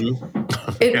 It's like,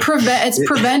 it's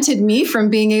prevented me from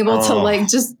being able to like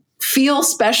just feel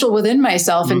special within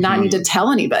myself and not need to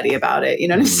tell anybody about it. You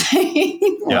know what I'm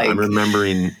saying? Yeah, I'm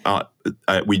remembering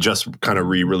we just kind of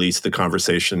re-released the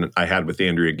conversation I had with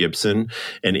Andrea Gibson.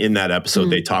 And in that episode,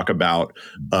 they talk about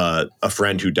a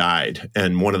friend who died.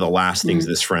 And one of the last things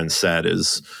this friend said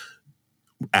is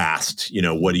asked,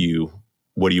 what do you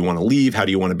want to leave? How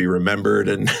do you want to be remembered?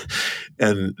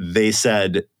 And they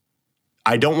said,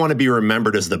 I don't want to be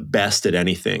remembered as the best at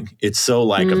anything. It's so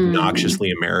like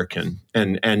obnoxiously American,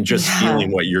 and just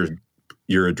feeling what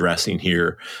you're addressing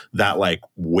here, that like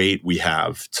weight we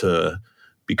have to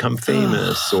become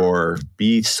famous or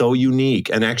be so unique,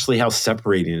 and actually how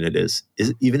separating it is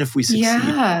even if we succeed.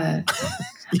 Yeah.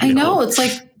 I know. It's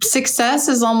like success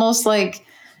is almost like,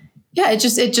 it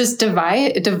just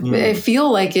divide. I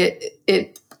feel like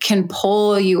it can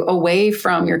pull you away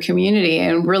from your community.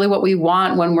 And really what we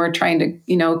want when we're trying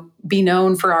to, be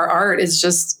known for our art is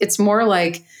just, it's more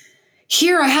like,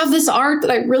 here, I have this art that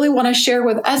I really want to share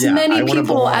with as many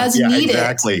people as need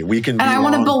exactly. We can, and I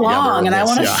want to belong, and I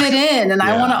want to fit in, and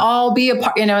I want to all be a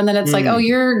part, and then it's like, oh,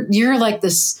 you're like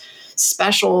this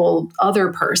special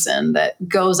other person that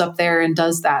goes up there and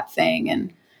does that thing.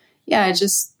 And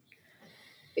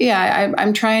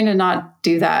I'm trying to not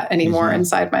do that anymore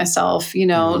inside myself.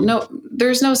 No,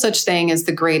 there's no such thing as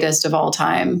the greatest of all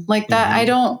time like that. I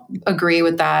don't agree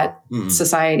with that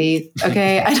society.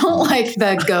 Okay. I don't like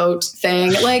the GOAT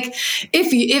thing. Like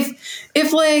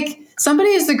if like somebody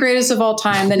is the greatest of all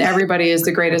time, then everybody is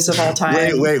the greatest of all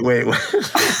time. Wait.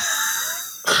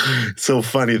 So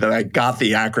funny that I got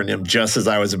the acronym just as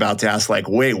I was about to ask, like,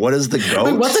 wait, what is the GOAT?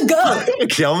 Wait, what's a GOAT?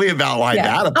 Tell me about why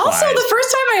that applies. Also, the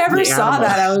first time I ever saw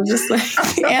that, I was just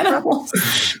like, animals.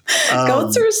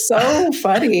 Goats are so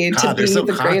funny to be so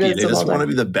the cocky. greatest They of all just time. want to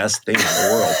be the best thing in the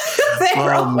world.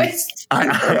 They're always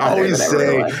I always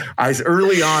say,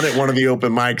 early on at one of the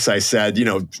open mics, I said,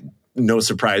 no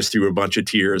surprise through a bunch of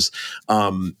tears,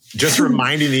 just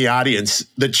reminding the audience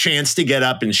the chance to get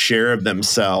up and share of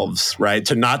themselves, right?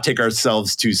 To not take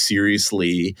ourselves too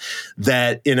seriously,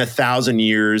 that in 1,000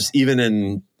 years, even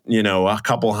in, a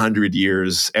couple hundred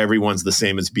years, everyone's the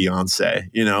same as Beyonce,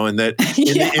 and that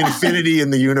in the infinity in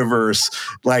the universe,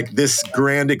 like this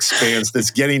grand expanse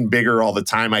that's getting bigger all the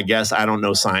time, I guess. I don't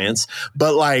know science,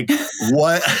 but like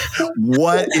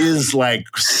what is like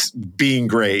being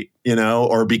great,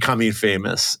 or becoming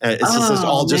famous? It's just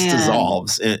all just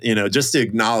dissolves, just to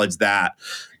acknowledge that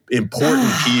important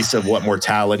piece of what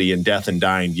mortality and death and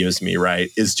dying gives me, right?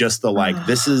 Is just the like,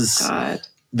 this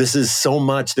is so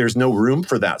much. There's no room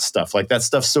for that stuff. Like that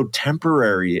stuff's so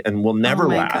temporary and will never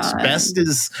last. God. Best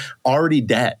is already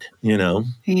dead,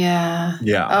 Yeah.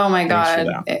 Yeah. Oh my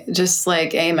God. Just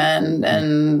like amen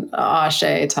and ashe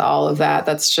to all of that.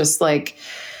 That's just like,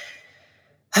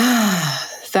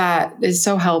 that is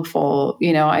so helpful.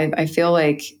 I feel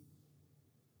like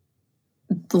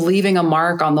leaving a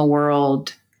mark on the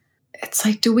world. It's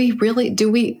like, do we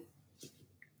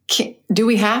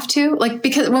have to? Like,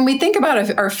 because when we think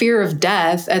about our fear of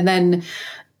death and then,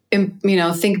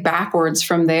 think backwards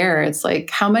from there, it's like,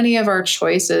 how many of our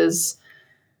choices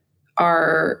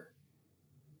are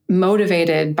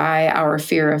motivated by our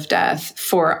fear of death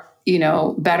for,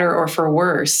 better or for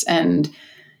worse? And,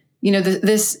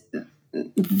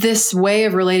 this way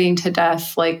of relating to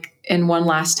death, like in One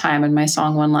Last Time, in my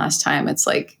song, One Last Time, it's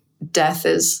like death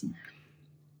is,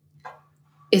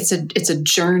 it's a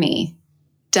journey.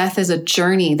 Death is a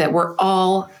journey that we're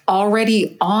all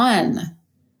already on.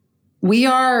 We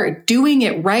are doing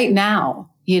it right now,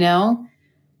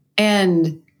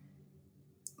 and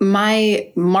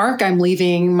my mark I'm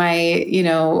leaving, my,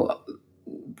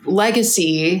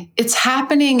 legacy, it's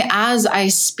happening as I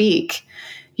speak.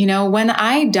 When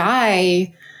I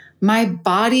die, my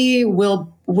body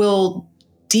will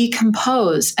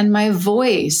decompose and my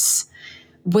voice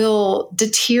will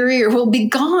deteriorate, will be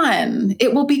gone.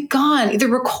 It will be gone. The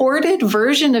recorded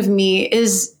version of me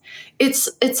it's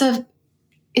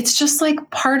just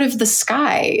like part of the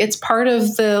sky. It's part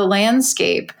of the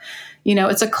landscape.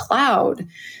 It's a cloud.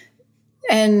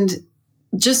 And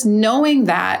just knowing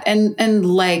that and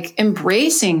like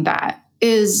embracing that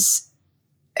is,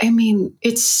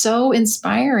 it's so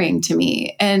inspiring to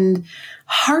me and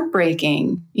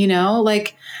heartbreaking,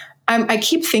 like I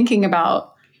keep thinking about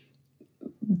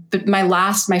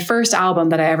my first album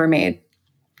that I ever made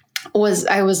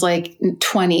I was like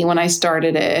 20 when I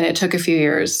started it, and it took a few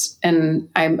years, and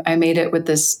I made it with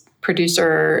this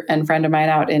producer and friend of mine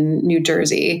out in New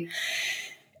Jersey.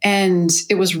 And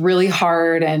it was really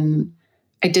hard. And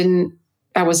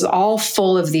I was all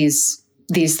full of these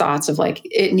thoughts of like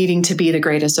it needing to be the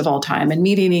greatest of all time and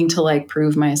me needing to like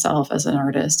prove myself as an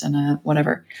artist and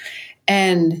whatever.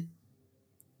 And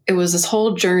it was this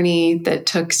whole journey that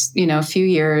took, a few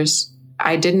years.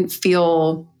 I didn't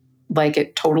feel like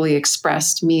it totally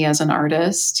expressed me as an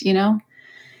artist,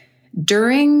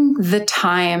 During the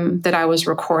time that I was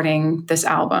recording this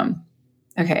album,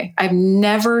 okay, I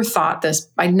never thought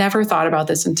about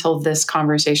this until this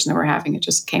conversation that we're having. It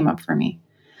just came up for me.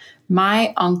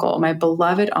 My uncle, my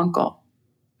beloved Uncle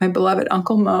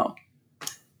Mo,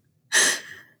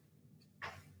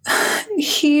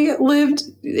 he lived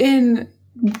in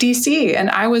DC and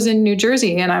I was in New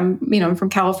Jersey, and I'm from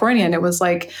California. And it was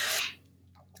like,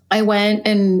 I went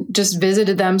and just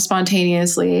visited them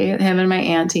spontaneously, him and my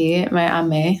auntie, my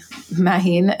ame,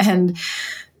 Mahin.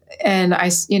 And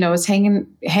I, was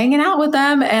hanging out with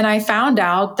them. And I found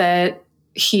out that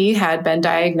he had been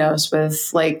diagnosed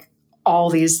with like all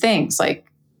these things like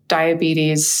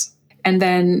diabetes. And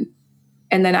then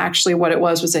actually what it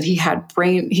was that he had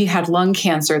lung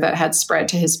cancer that had spread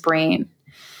to his brain.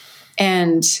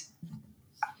 And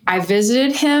I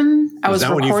visited him. I was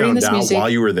recording this music while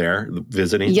you were there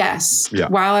visiting. Yes. Yeah.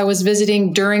 While I was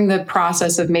visiting during the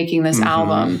process of making this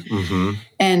album. Mm-hmm.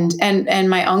 And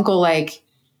my uncle, like,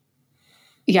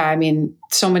 yeah, I mean,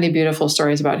 so many beautiful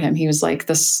stories about him. He was like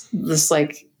this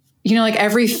like, like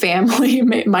every family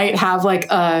might have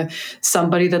like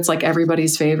somebody that's like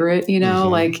everybody's favorite, mm-hmm.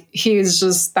 like he's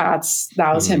just, that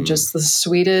was him, just the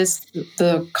sweetest,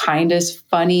 the kindest,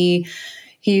 funny.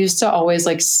 He used to always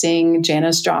like sing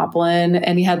Janis Joplin,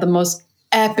 and he had the most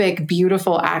epic,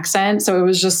 beautiful accent. So it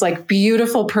was just like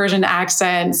beautiful Persian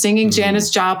accent, singing Janis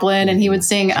Joplin. And he would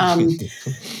sing, the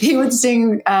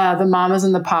Mamas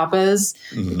and the Papas,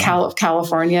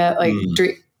 California, like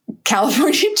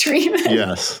California Dream.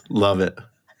 Yes. Love it.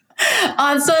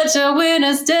 On such a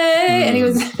winter's day. And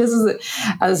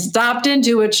I stopped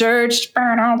into a church. Such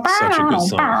a good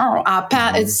song.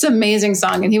 It's an amazing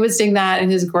song. And he would sing that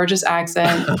in his gorgeous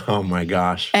accent. Oh my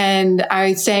gosh. And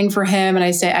I sang for him, and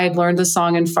I'd learned the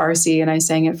song in Farsi, and I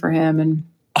sang it for him. And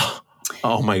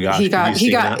oh my gosh. I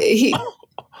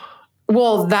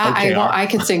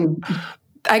could sing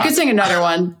another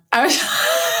one. Oh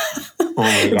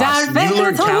my gosh. You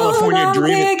learned California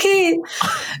Dreaming.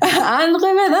 But I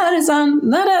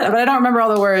don't remember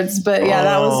all the words. But yeah,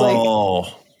 that was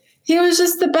like, he was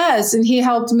just the best. And he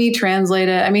helped me translate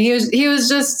it. I mean, he was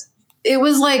just, it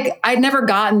was like, I'd never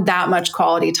gotten that much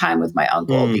quality time with my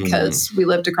uncle because we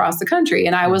lived across the country.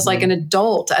 And I was like an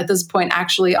adult at this point,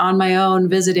 actually on my own,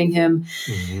 visiting him.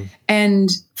 Mm-hmm. And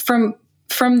from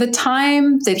the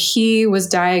time that he was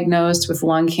diagnosed with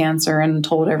lung cancer and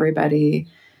told everybody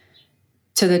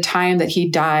to the time that he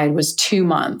died was 2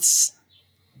 months.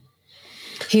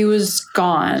 He was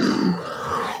gone.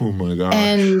 Oh my gosh.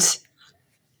 And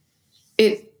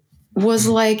it was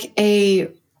like a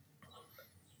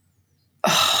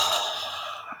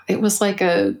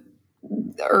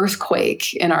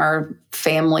earthquake in our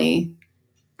family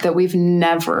that we've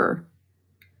never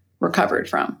recovered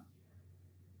from.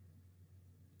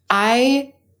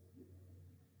 I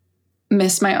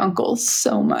miss my uncle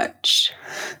so much.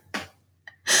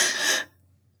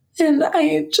 And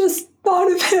I just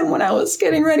thought of him when I was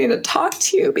getting ready to talk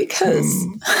to you because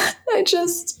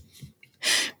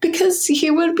because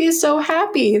he would be so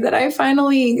happy that I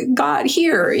finally got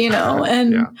here,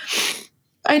 and yeah.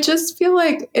 I just feel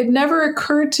like it never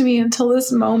occurred to me until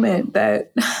this moment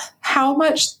that how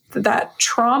much that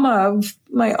trauma of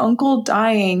my uncle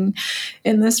dying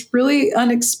in this really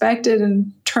unexpected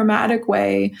and traumatic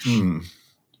way.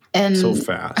 And so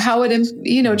fast. How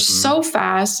it, so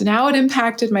fast, and how it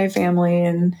impacted my family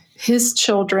and his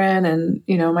children and,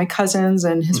 my cousins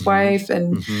and his wife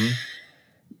and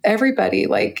everybody,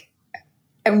 like,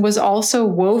 and was also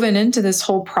woven into this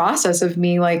whole process of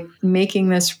me, like, making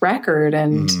this record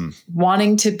and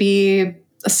wanting to be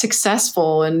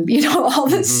successful and, all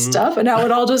this stuff, and how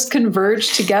it all just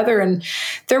converged together. And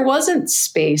there wasn't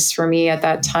space for me at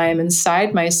that time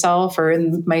inside myself or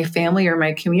in my family or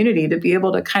my community to be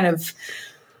able to kind of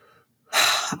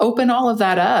open all of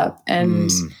that up. And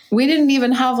we didn't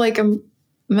even have like a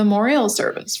memorial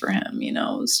service for him.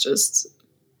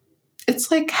 It's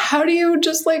like, how do you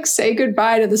just like say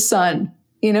goodbye to the sun?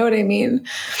 You know what I mean?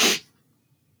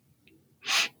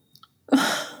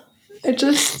 I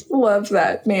just love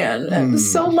that man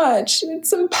so much.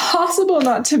 It's impossible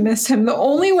not to miss him. The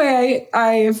only way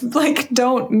I like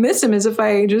don't miss him is if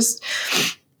I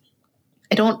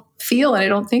don't feel and I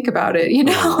don't think about it,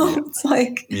 It's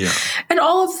like, yeah. And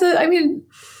all of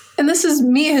and this is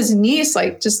me, his niece,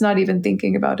 like just not even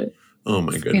thinking about it. Oh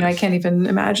my goodness. I can't even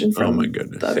imagine from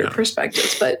the other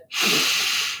perspectives, but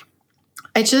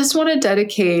I just want to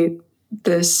dedicate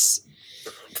this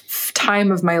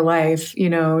time of my life,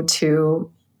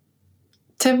 to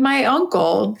to my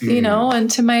uncle, you know, and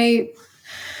to my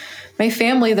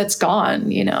family that's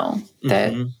gone, you know,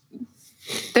 that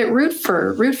root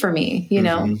for me, you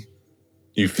know.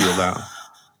 You feel that?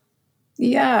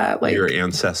 Yeah, like your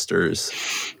ancestors.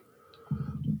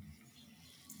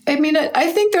 I mean,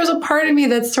 I think there's a part of me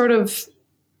that sort of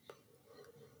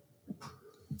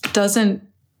doesn't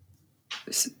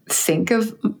think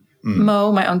of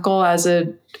Mo, my uncle, as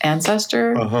an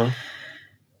ancestor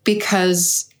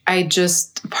because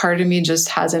part of me just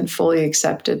hasn't fully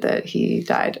accepted that he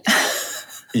died.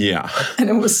 Yeah. And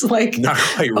it was like not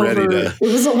quite ready to. It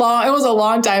was a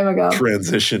long time ago.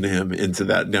 Transition him into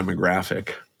that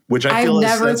demographic. Which I feel I've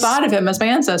never thought of him as my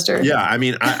ancestor. Yeah, I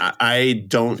mean, I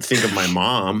don't think of my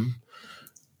mom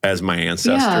as my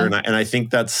ancestor, and I think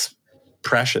that's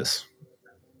precious.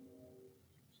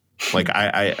 Like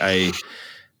I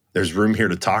there's room here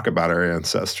to talk about our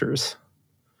ancestors.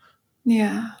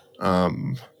 Yeah.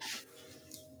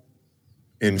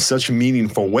 In such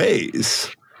meaningful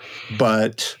ways,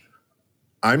 but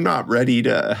I'm not ready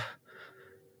to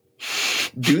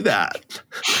do that.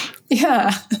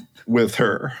 Yeah. With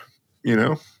her, you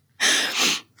know?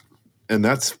 And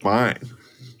that's fine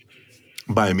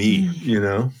by me, you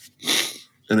know?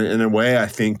 And in a way, I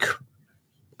think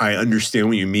I understand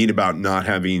what you mean about not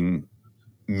having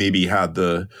maybe had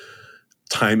the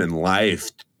time in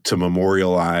life to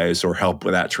memorialize or help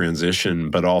with that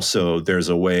transition. But also there's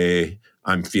a way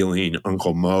I'm feeling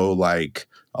Uncle Mo like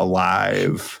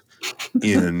alive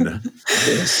in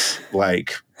this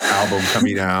like album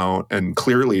coming out and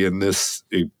clearly in this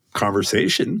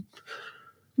conversation.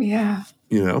 Yeah.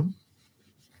 You know?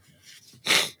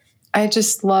 I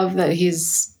just love that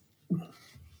he's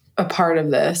a part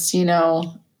of this, you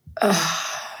know?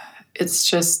 It's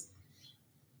just.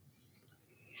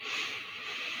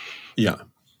 Yeah.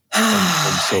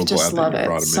 I'm so I just glad love that you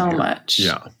brought it him so in here. much.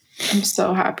 Yeah. I'm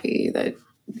so happy that,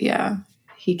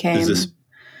 he came.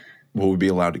 Will we be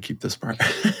allowed to keep this part?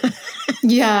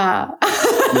 Yeah.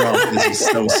 Well, this is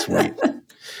so sweet.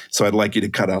 So I'd like you to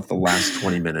cut out the last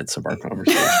 20 minutes of our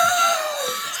conversation.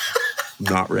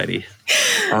 Not ready.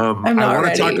 I'm not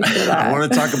ready for that. I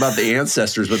want to talk about the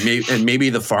ancestors, but maybe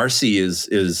the Farsi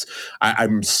is.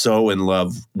 I'm so in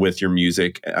love with your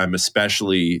music. I'm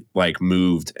especially like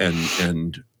moved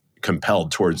and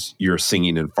compelled towards your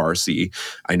singing in Farsi.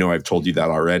 I know I've told you that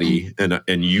already,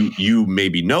 and you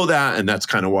maybe know that, and that's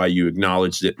kind of why you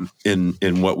acknowledged it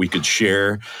in what we could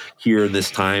share here this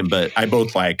time. But I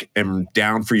both am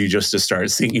down for you just to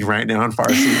start singing right now in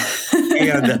Farsi,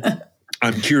 and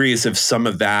I'm curious if some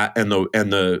of that and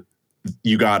the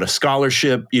you got a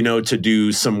scholarship, you know, to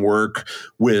do some work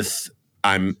with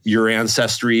your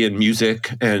ancestry and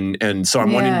music, and so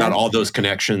I'm wondering about all those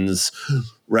connections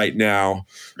right now.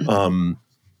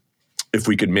 If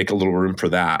we could make a little room for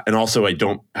that. And also I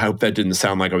hope that didn't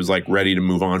sound like I was like ready to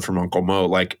move on from Uncle Mo.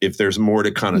 Like if there's more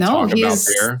to kind of talk about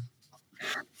there.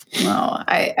 No,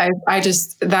 I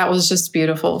just, that was just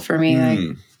beautiful for me.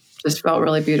 I just felt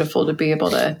really beautiful to be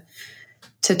able to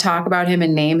talk about him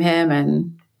and name him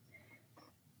and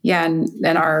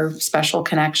our special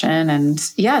connection. And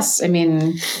yes, I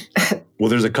mean, well,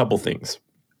 there's a couple things.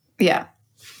 Yeah.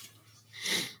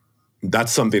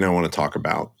 That's something I want to talk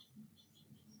about.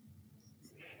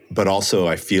 But also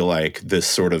I feel like this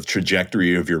sort of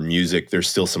trajectory of your music, there's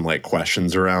still some like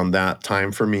questions around that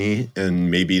time for me. And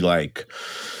maybe there's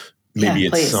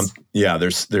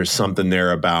something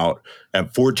there about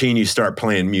at 14, you start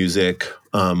playing music,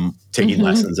 taking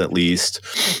lessons at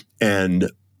least. And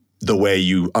the way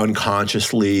you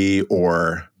unconsciously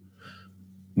or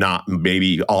not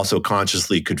maybe also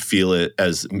consciously could feel it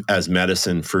as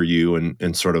medicine for you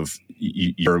and sort of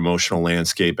your emotional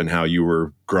landscape and how you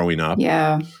were growing up.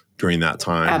 Yeah. During that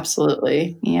time.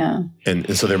 Absolutely. Yeah.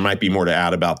 And so there might be more to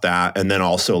add about that. And then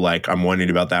also like, I'm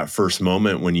wondering about that first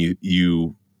moment when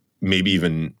you maybe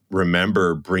even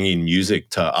remember bringing music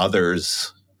to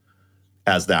others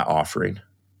as that offering,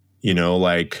 you know,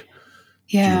 like,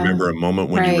 do you remember a moment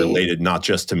when you related not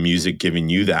just to music giving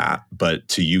you that, but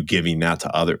to you giving that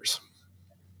to others?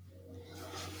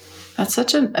 That's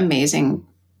such an amazing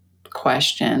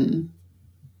question.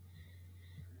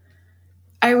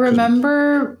 I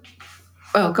remember.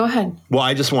 Oh, go ahead. Well,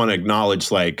 I just want to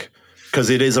acknowledge, like, because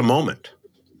it is a moment.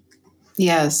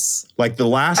 Yes. Like the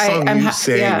last song you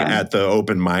sang at the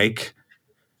open mic.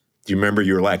 Do you remember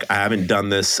you were like, I haven't done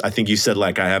this. I think you said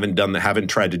like, I haven't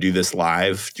tried to do this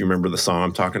live. Do you remember the song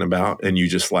I'm talking about? And you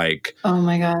just like, oh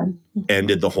my God,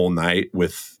 ended the whole night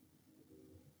with,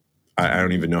 I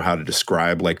don't even know how to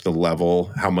describe like the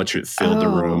level, how much it filled the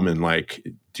room. And like,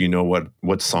 do you know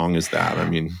what song is that? I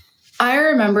mean, I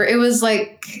remember it was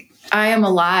like I Am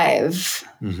Alive.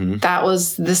 Mm-hmm. That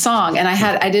was the song. And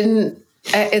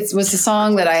it was a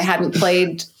song that I hadn't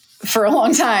played for a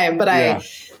long time, but I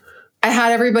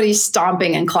had everybody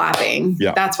stomping and clapping.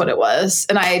 Yeah. That's what it was.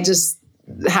 And I just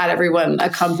had everyone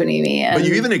accompany me. And but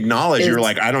you even acknowledged, you were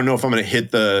like, I don't know if I'm going to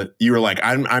hit you were like,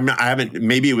 I haven't,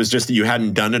 maybe it was just that you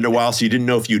hadn't done it in a while. So you didn't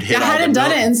know if you'd hit. I hadn't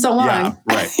done it in so long. Yeah,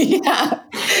 right. Yeah.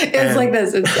 It's like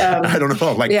this. It's, I don't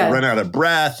know, like run out of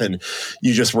breath, and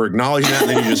you just were acknowledging that,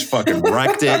 and then you just fucking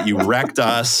wrecked it. You wrecked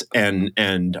us. And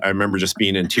I remember just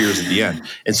being in tears at the end.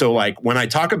 And so like, when I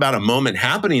talk about a moment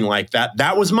happening like that,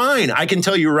 that was mine. I can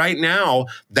tell you right now,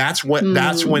 that's when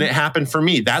it happened for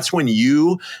me. That's when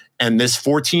you and this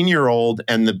 14-year-old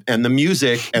and the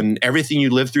music and everything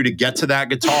you lived through to get to that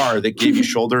guitar that gave you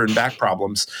shoulder and back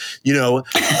problems,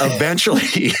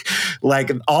 eventually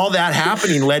like all that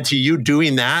happening led to you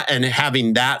doing that and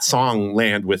having that song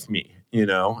land with me, and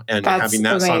that's having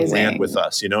that amazing. song land with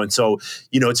us, And so,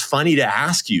 it's funny to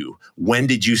ask you, when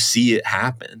did you see it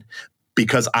happen?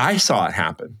 Because I saw it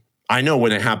happen. I know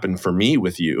when it happened for me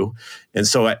with you. And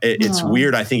so it's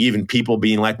weird. I think even people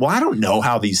being like, well, I don't know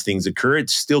how these things occur. It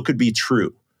still could be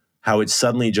true, how it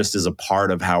suddenly just is a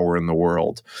part of how we're in the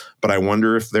world. But I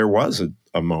wonder if there was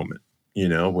a moment,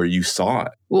 where you saw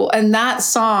it. Well, and that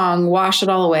song, Wash It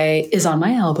All Away, is on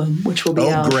my album, which will be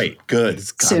out. Oh, great. Good.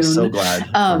 Soon. I'm so glad.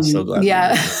 I'm so glad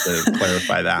to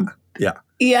clarify that. Yeah.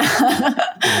 Yeah.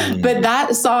 But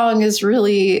that song is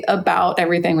really about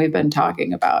everything we've been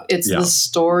talking about. It's the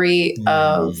story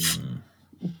of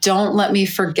don't let me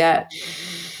forget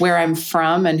where I'm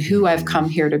from and who I've come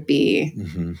here to be.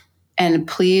 Mm-hmm. And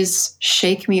please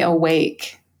shake me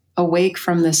awake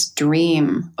from this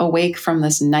dream, awake from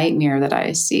this nightmare that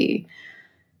I see.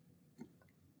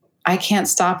 I can't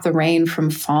stop the rain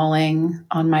from falling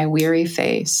on my weary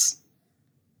face.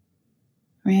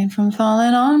 Rain from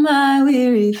falling on my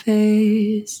weary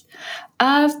face.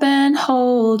 I've been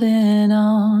holding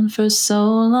on for so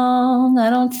long.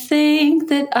 I don't think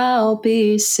that I'll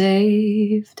be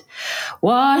saved.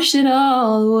 Wash it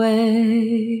all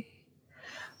away.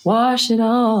 Wash it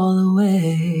all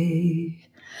away.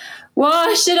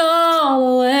 Wash it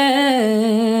all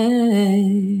away.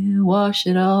 Wash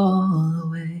it all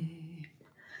away.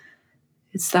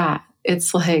 It's that.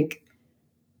 It's like,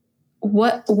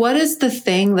 what is the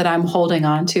thing that I'm holding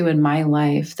on to in my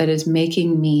life that is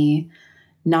making me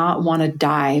not want to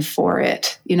die for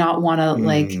it? You not want to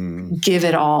like give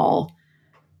it all.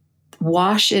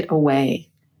 Wash it away.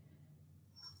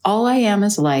 All I am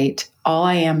is light. All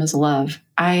I am is love.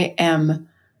 I am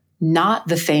not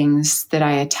the things that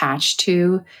I attach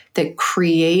to that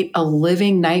create a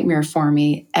living nightmare for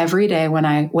me every day when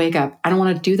I wake up. I don't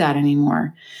want to do that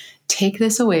anymore. Take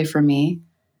this away from me.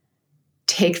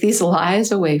 Take these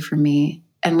lies away from me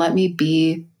and let me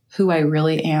be who I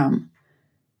really am,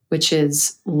 which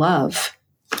is love,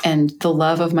 and the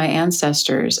love of my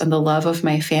ancestors and the love of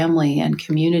my family and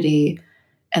community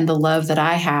and the love that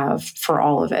I have for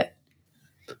all of it.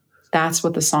 That's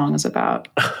what the song is about.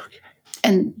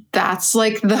 And that's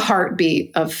like the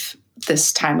heartbeat of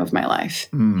this time of my life,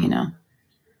 Yeah.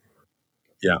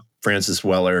 Francis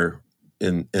Weller,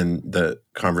 in the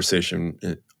conversation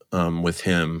with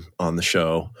him on the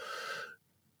show,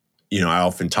 I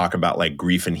often talk about like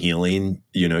grief and healing.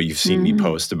 You've seen me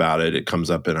post about it. It comes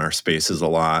up in our spaces a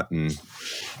lot. And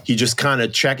he just kind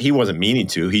of he wasn't meaning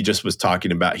to. He just was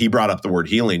talking about, he brought up the word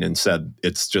healing and said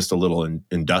it's just a little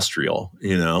industrial,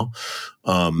 and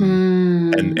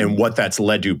what that's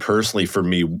led to personally for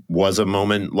me was a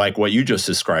moment like what you just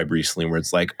described recently, where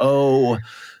it's like, oh,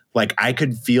 like I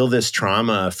could feel this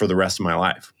trauma for the rest of my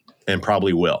life. And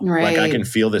probably will. Right. Like I can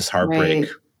feel this heartbreak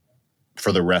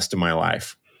for the rest of my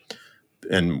life.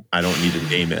 And I don't need to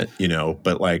name it,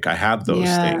 but like I have those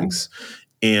things.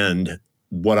 And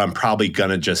what I'm probably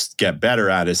going to just get better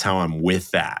at is how I'm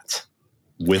with that,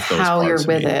 with those how parts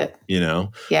you're with of me, it.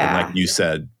 Yeah. And like you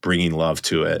said, bringing love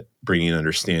to it, bringing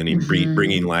understanding,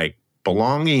 bringing like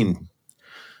belonging.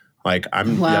 Like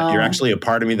you're actually a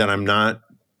part of me that I'm not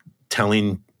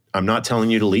telling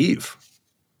you to leave.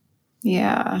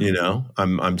 Yeah.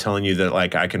 I'm telling you that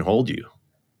like I can hold you.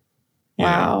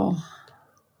 Wow.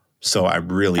 So I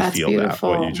really feel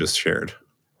beautiful. that what you just shared.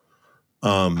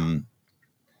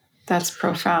 That's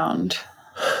profound.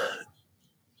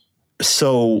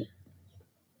 So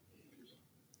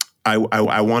I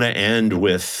want to end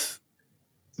with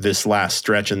this last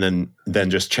stretch and then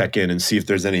just check in and see if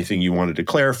there's anything you wanted to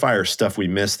clarify or stuff we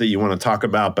missed that you want to talk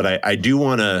about. But I do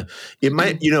want to, it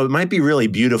might be really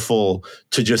beautiful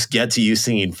to just get to you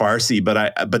singing Farsi,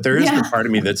 but there is the part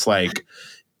of me that's like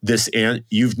this, and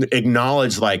you've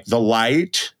acknowledged like the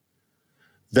light,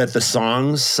 that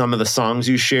some of the songs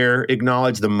you share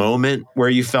acknowledge the moment where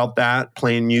you felt that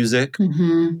playing music.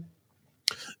 Mm-hmm.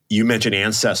 You mentioned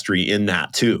ancestry in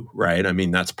that too, right? I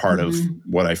mean, that's part of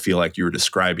what I feel like you were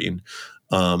describing.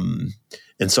 And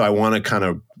so I want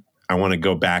to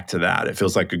go back to that. It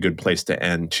feels like a good place to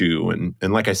end too.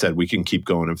 And like I said, we can keep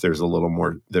going if there's a little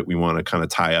more that we want to kind of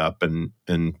tie up and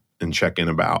check in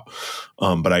about.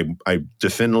 But I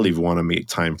definitively want to make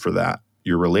time for that.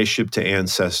 Your relationship to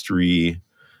ancestry.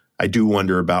 I do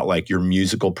wonder about like your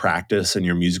musical practice and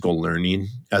your musical learning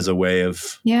as a way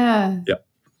of. Yeah. Yep.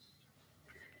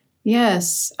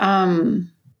 Yes. I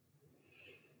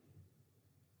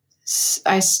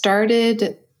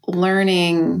started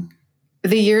learning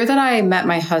the year that I met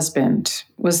my husband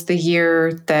was the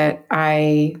year that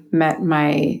I met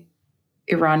my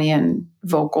Iranian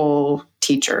vocal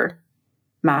teacher,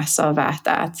 Mahsa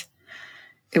Vahdat.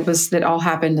 It all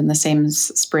happened in the same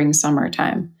spring,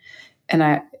 summertime.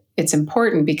 And it's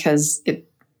important because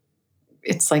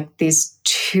it's like these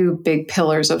two big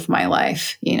pillars of my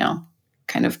life,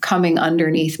 kind of coming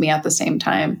underneath me at the same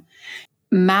time.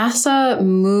 Mahsa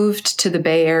moved to the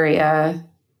Bay Area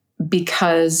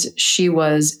because she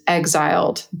was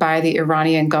exiled by the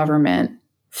Iranian government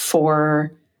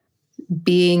for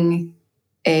being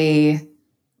a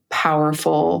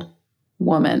powerful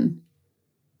woman.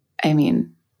 I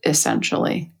mean,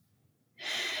 essentially.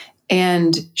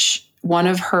 And one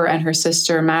of her and her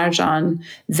sister, Marjan,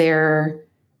 their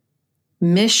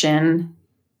mission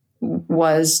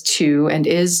was to and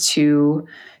is to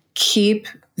keep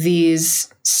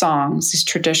these songs, these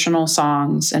traditional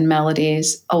songs and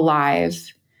melodies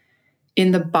alive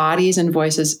in the bodies and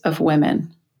voices of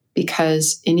women.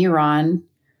 Because in Iran,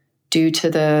 due to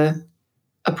the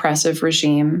oppressive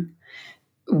regime,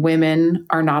 women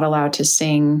are not allowed to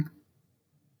sing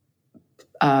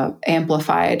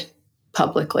amplified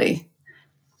publicly.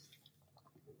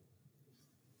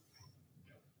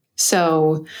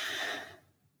 So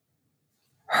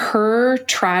her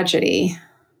tragedy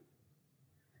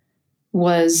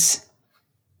was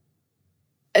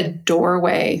a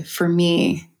doorway for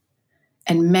me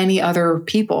and many other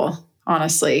people,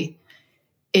 honestly,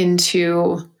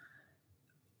 into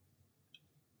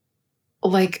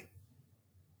like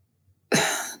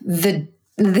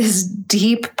this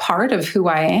deep part of who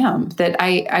I am that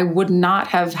I would not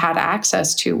have had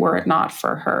access to were it not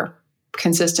for her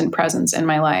consistent presence in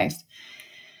my life.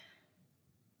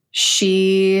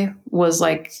 She was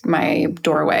like my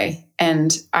doorway.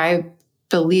 And I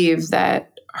believe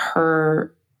that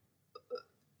her,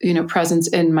 presence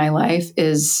in my life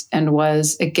is and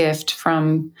was a gift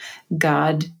from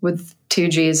God with two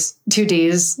D's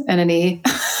and an E,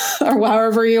 or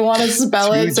however you want to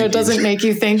spell it. So it doesn't make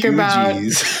you think about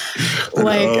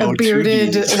like a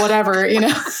bearded whatever,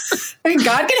 I mean,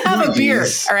 God can have a beard.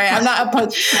 All right. I'm not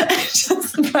opposed.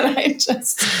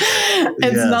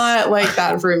 It's not like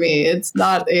that for me. It's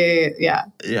not yeah.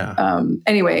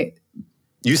 Anyway.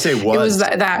 You say was. It was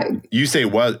that. You say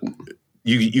was.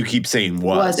 You keep saying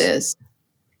was.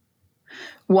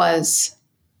 Was.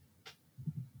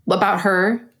 About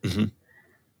her. Mm-hmm.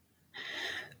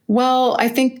 Well, I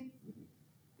think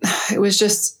it was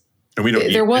just,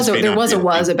 there was a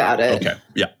was about it. Okay.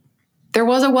 Yeah. There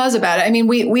was a was about it. I mean,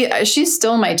 she's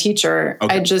still my teacher.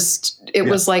 Okay. It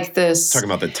was like this. Talking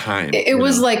about the time. It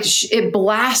was like it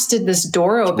blasted this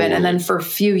door open. Totally. And then for a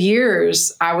few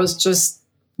years, I was just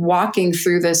walking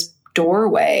through this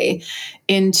doorway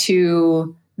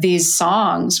into these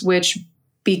songs, which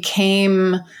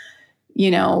became,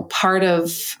 part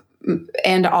of,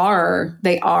 and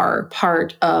they are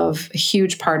part of a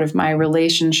huge part of my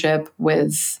relationship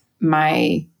with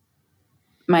my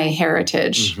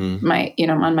heritage, on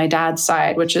my dad's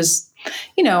side, which is,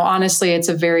 honestly, it's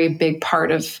a very big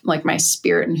part of like my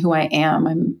spirit and who I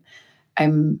am.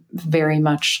 I'm very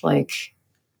much like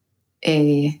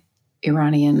a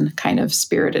Iranian kind of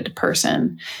spirited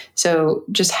person. So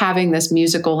just having this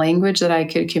musical language that I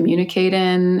could communicate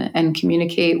in and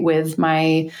communicate with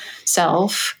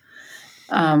myself,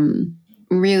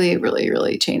 really, really,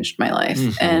 really changed my life.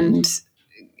 And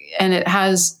it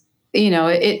has,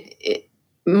 it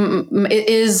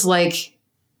is like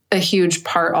a huge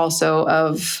part also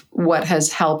of what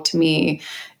has helped me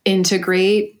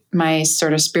integrate my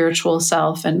sort of spiritual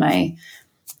self and my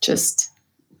just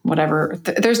whatever.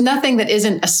 There's nothing that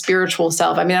isn't a spiritual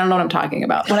self. I mean, I don't know what I'm talking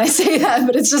about when I say that,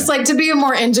 but it's just like to be a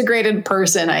more integrated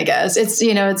person, I guess. It's,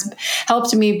 it's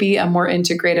helped me be a more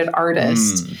integrated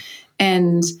artist.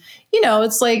 And,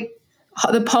 it's like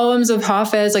the poems of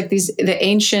Hafez, like the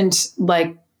ancient,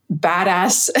 like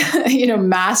badass,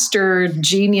 master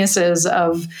geniuses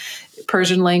of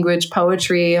Persian language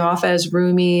poetry, Hafez,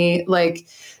 Rumi, like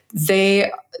they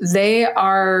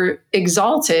are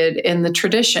exalted in the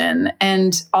tradition,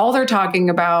 and all they're talking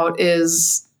about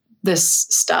is this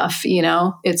stuff,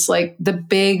 it's like the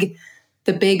big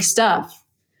stuff,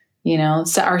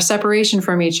 so our separation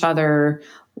from each other,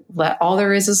 all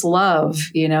there is love,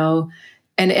 and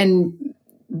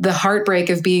the heartbreak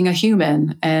of being a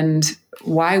human and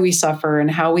why we suffer and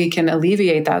how we can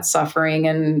alleviate that suffering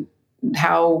and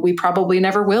how we probably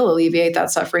never will alleviate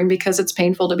that suffering because it's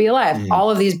painful to be alive.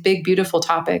 All of these big, beautiful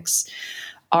topics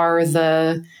are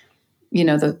the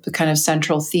kind of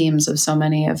central themes of so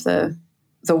many of the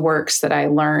works that I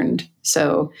learned.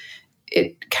 So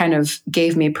it kind of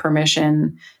gave me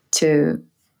permission to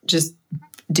just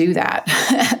do that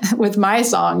with my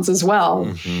songs as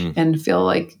well, and feel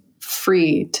like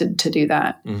free to do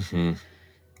that.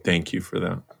 Thank you for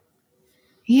that.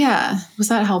 Yeah. Was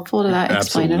that helpful? Did that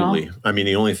explain it all? Absolutely. I mean,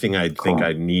 the only thing I think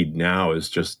I need now is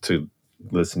just to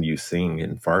listen to you sing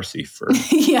in Farsi for.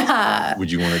 Yeah.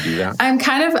 Would you want to do that?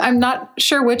 I'm not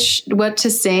sure what to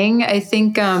sing. I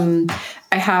think I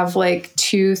have like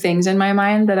 2 things in my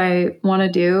mind that I want to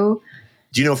do.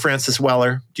 Do you know Francis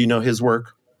Weller? Do you know his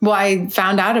work? Well, I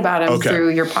found out about him through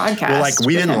your podcast. Well, like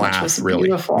we didn't laugh really.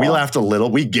 Beautiful. We laughed a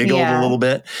little. We giggled a little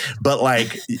bit, but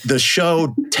like the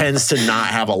show tends to not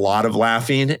have a lot of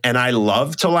laughing, and I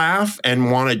love to laugh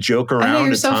and want to joke around. I know,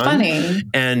 you're so funny.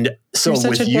 And so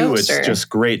with you, it's just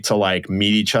great to like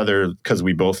meet each other because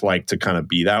we both like to kind of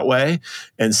be that way.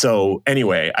 And so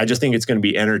anyway, I just think it's going to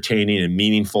be entertaining and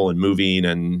meaningful and moving,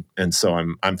 and so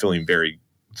I'm feeling very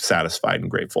satisfied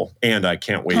and grateful, and I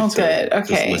can't wait to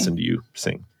just listen to you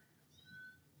sing.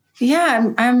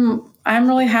 Yeah, I'm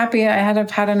really happy. I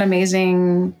had an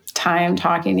amazing time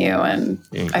talking to you, and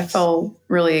thanks. I feel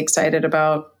really excited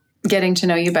about getting to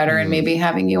know you better and maybe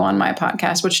having you on my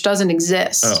podcast, which doesn't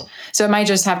exist. Oh. So it might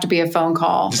just have to be a phone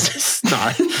call. It's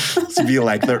not. It's be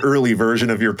like the early version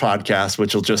of your podcast,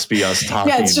 which will just be us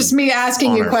talking. Yeah, it's just me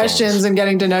asking you questions phones. And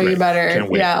getting to know you better.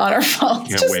 Can't wait. Yeah, on our phones.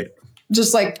 Can't wait.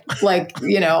 Just like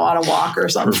on a walk or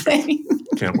something.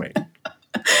 Perfect. Can't wait.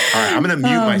 All right, I'm going to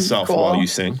mute myself while you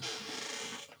sing.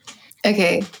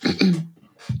 Okay.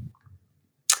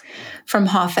 From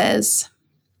Hafez.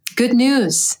 Good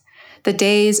news. The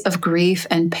days of grief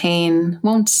and pain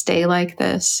won't stay like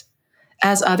this.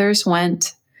 As others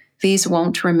went, these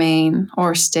won't remain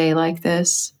or stay like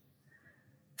this.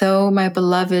 Though my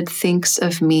beloved thinks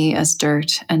of me as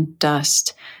dirt and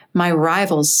dust, my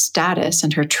rival's status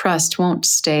and her trust won't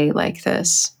stay like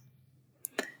this.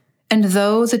 And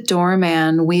though the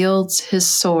doorman wields his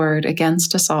sword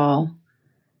against us all,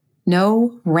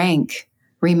 no rank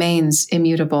remains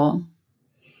immutable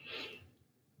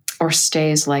or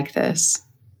stays like this.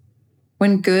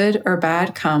 When good or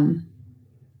bad come,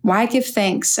 why give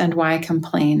thanks and why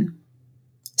complain,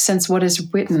 since what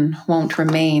is written won't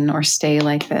remain or stay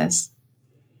like this?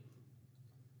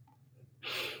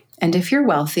 And if you're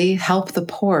wealthy, help the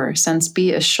poor, since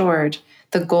be assured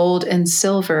the gold and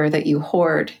silver that you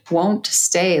hoard won't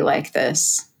stay like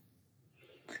this.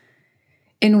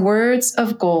 In words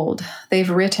of gold, they've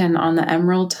written on the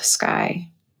emerald sky,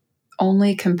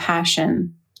 only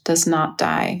compassion does not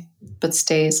die, but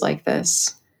stays like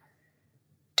this.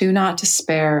 Do not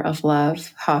despair of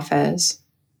love, Hafez.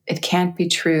 It can't be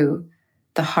true.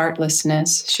 The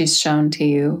heartlessness she's shown to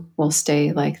you will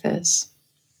stay like this.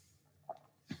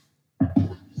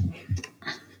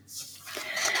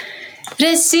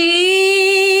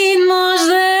 رسید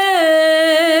مژده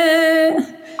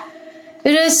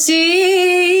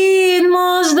رسید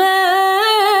مژده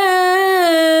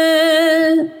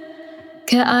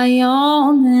که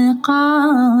ایام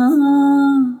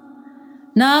غم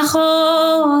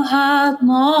نخواهد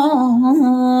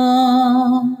ماند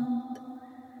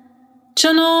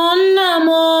چنان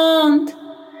نماند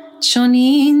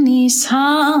چنین نیز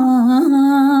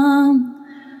هم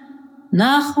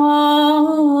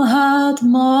نخواهد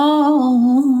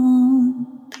ماند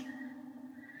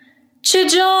چه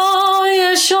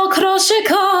جای شکر و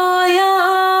شکایت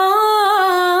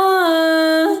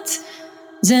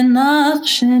ز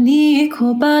نقش نیک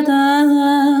و بد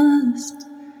است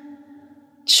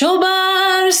چو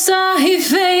بر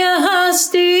صحیفه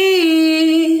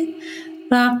هستی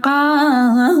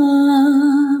رقم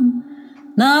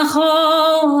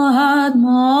نخواهد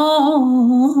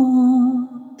ماند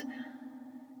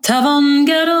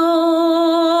توانگرا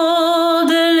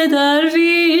دل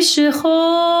درویش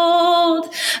خود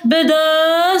به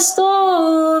دست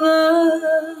آور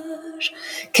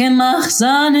که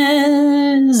مخزن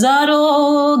زر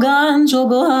و گنج و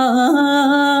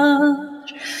گوهر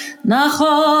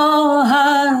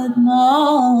نخواهد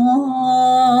ماند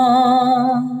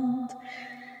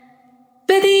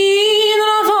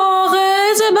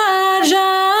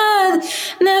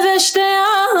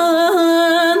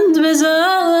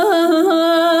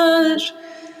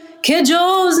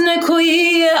جز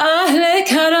نکویی اهل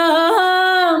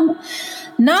کرم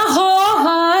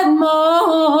نخواهد ماند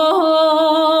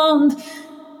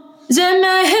ز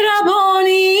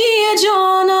مهربانی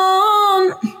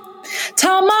جانان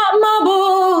طمع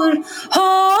مبر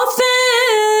حافظ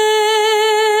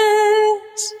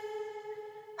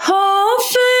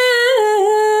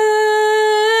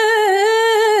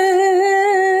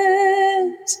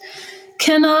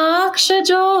که نقش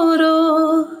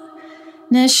جارو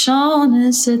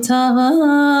نشان ستم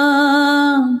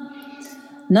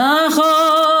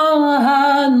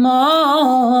نخواهد ماند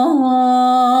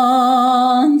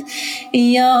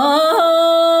یا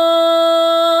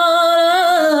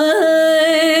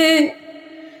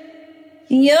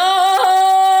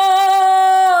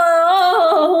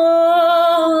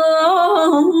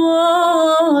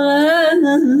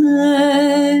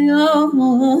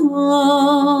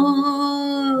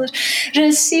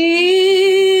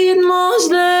رسید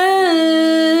مزده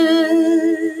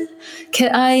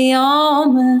که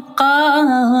ایام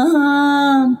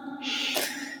غم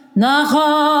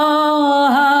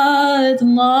نخواهد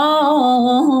ماند.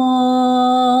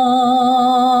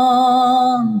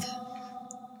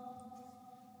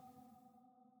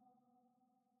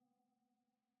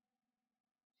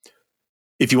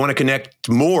 If you want to connect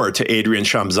more to Adrienne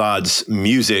Shamszad's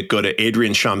music, go to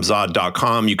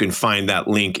adrienneshamszad.com. You can find that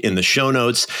link in the show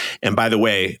notes. And by the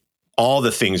way, all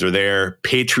the things are there.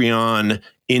 Patreon,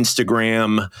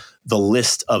 Instagram, the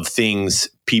list of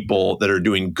things people that are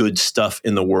doing good stuff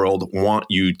in the world want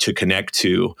you to connect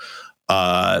to.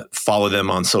 Follow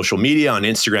them on social media, on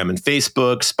Instagram and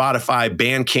Facebook, Spotify,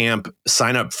 Bandcamp.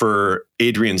 Sign up for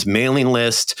Adrienne's mailing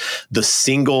list. The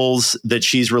singles that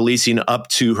she's releasing up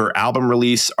to her album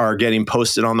release are getting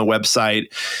posted on the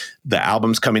website. The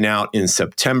album's coming out in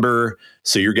September,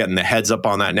 so you're getting the heads up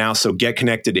on that now. So get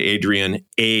connected to Adrienne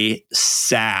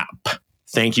ASAP.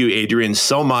 Thank you, Adrienne,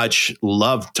 so much.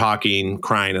 Love talking,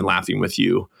 crying, and laughing with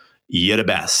you. You're the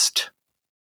best.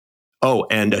 Oh,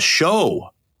 and a show.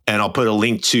 And I'll put a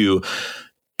link to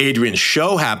Adrienne's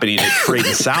show happening at Freight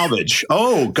and Salvage.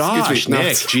 Oh, gosh,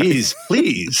 Nick, geez,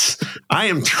 please. I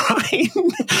am trying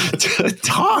to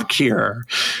talk here.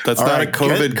 That's all not right, a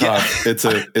COVID cough. It's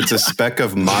a speck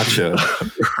of matcha.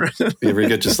 You ever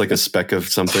get just like a speck of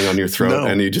something on your throat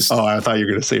and you just... Oh, I thought you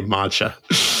were going to say matcha.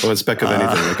 Well, a speck of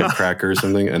anything, like a cracker or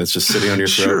something, and it's just sitting on your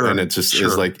throat and it just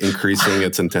is like increasing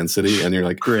its intensity. And you're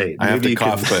like, great, I have to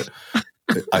cough, but...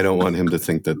 I don't want him to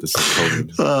think that this is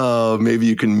COVID. Oh, maybe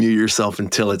you can mute yourself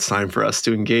until it's time for us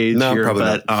to engage. No, here, probably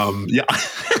but, not. Yeah.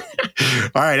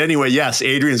 All right. Anyway, yes,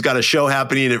 Adrienne's got a show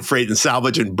happening at Freight and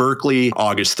Salvage in Berkeley,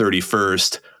 August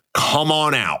 31st. Come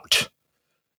on out.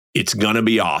 It's going to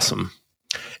be awesome.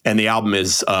 And the album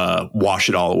is Wash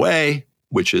It All Away,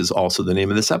 which is also the name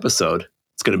of this episode.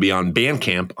 It's going to be on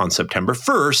Bandcamp on September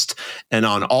 1st and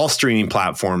on all streaming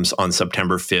platforms on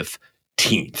September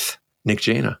 15th. Nick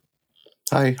Jana.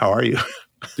 Hi. How are you?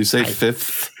 Did you say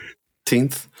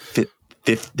 15th?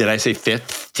 Fifth? Did I say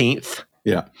 15th?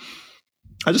 Yeah.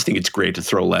 I just think it's great to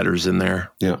throw letters in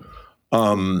there. Yeah.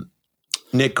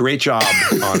 Nick, great job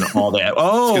on all that.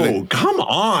 Oh, come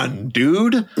on,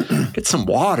 dude. Get some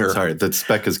water. Sorry, that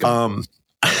speck is gone.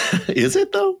 Is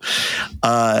it though?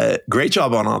 Great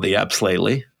job on all the eps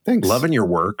lately. Thanks. Loving your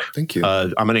work. Thank you.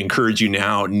 I'm going to encourage you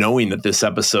now, knowing that this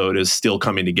episode is still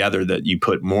coming together, that you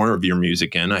put more of your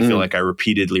music in. I feel like I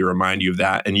repeatedly remind you of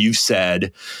that. And you've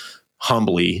said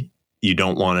humbly, you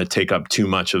don't want to take up too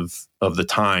much of the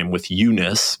time with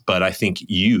you-ness, but I think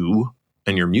you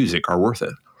and your music are worth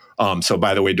it. So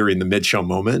by the way, during the mid-show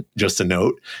moment, just a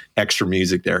note, extra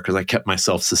music there, because I kept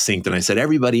myself succinct and I said,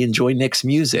 everybody enjoy Nick's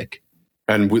music.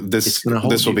 And this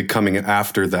will be coming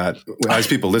after that as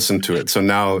people listen to it. So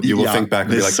now you will think back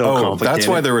and be like, oh, that's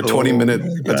why there were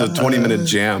 20-minute, that's a 20-minute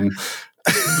jam.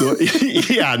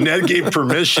 Yeah, Ned gave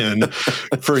permission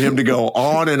for him to go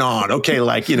on and on. Okay,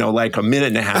 like a minute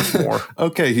and a half more.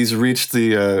 Okay, he's reached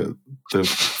the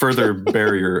further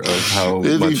barrier of how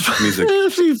much music.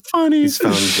 It'd be funny.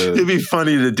 It'd be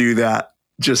funny to do that.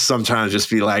 Just sometimes just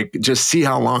be like, just see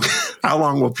how long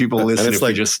will people listen. And it's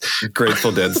like just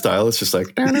Grateful Dead style. It's just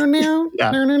like, Boy,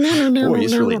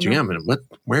 he's really jamming.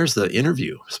 Where's the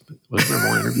interview? Was there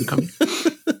more interview coming?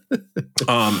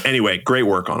 Anyway, great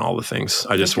work on all the things.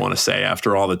 I just want to say,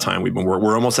 after all the time we've been working,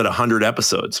 we're almost at 100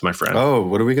 episodes, my friend. Oh,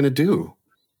 what are we going to do?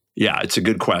 Yeah, it's a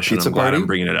good question. Pizza I'm glad party? I'm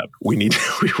bringing it up. We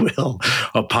will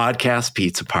a podcast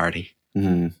pizza party.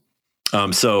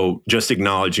 Mm-hmm. So just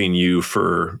acknowledging you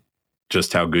for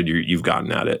just how good you've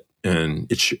gotten at it. And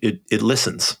it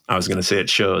listens. I was going to say it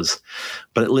shows,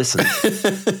 but it listens.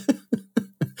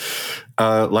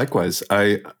 Likewise,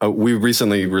 we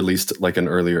recently released like an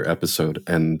earlier episode,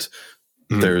 and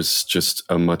there's just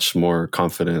a much more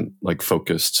confident, like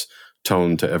focused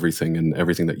tone to everything and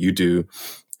everything that you do.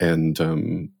 And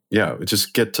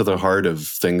just get to the heart of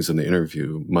things in the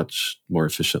interview much more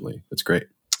efficiently. It's great.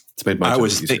 It's made my job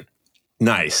easier.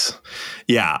 Nice.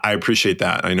 Yeah, I appreciate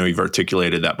that. I know you've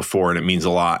articulated that before, and it means a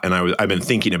lot. And I've been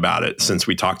thinking about it since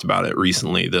we talked about it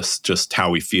recently, this just how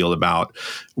we feel about,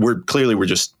 we're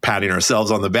just patting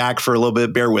ourselves on the back for a little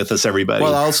bit. Bear with us, everybody.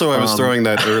 Well, also, I was throwing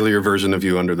that earlier version of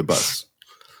you under the bus.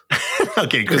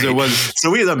 Okay, great. So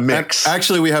we have a mix.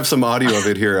 Actually, we have some audio of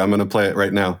it here. I'm going to play it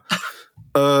right now.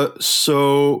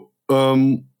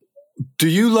 Do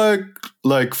you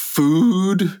like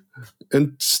food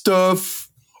and stuff?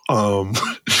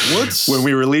 When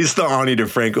we released the Ani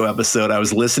DeFranco episode, I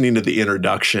was listening to the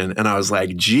introduction and I was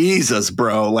like, Jesus,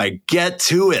 bro, like get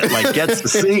to it, like get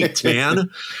succinct, man.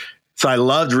 So I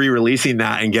loved re-releasing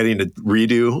that and getting to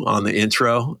redo on the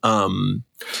intro.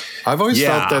 I've always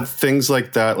felt that things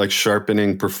like that, like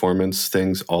sharpening performance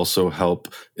things, also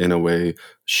help in a way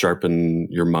sharpen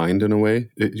your mind in a way.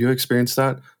 Do you experience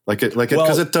that?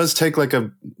 Because it does take like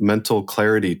a mental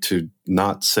clarity to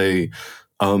not say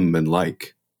and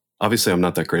like. Obviously, I'm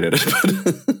not that great at it.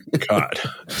 But God,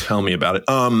 tell me about it.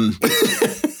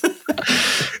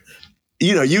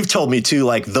 You've told me too,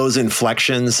 like those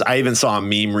inflections. I even saw a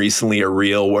meme recently, a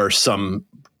reel where some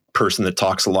person that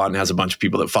talks a lot and has a bunch of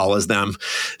people that follows them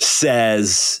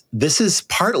says, this is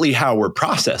partly how we're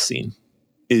processing,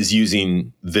 is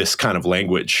using this kind of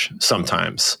language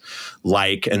sometimes.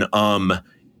 Like an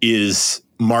is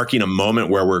marking a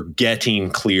moment where we're getting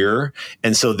clear.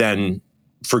 And so then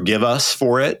forgive us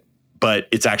for it, but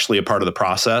it's actually a part of the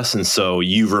process. And so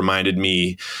you've reminded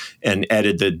me and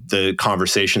edited the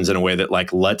conversations in a way that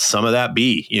like, let some of that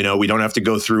be, we don't have to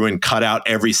go through and cut out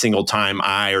every single time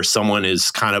I or someone is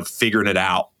kind of figuring it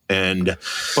out.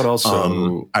 But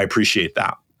also I appreciate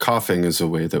that. Coughing is a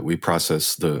way that we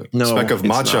process the speck of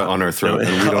matcha on our throat.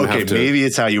 And we don't have to. Maybe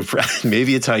it's how you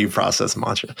process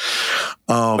matcha.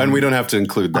 And we don't have to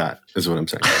include that is what I'm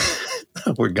saying.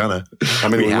 We're gonna.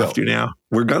 We have to now.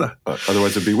 We're gonna.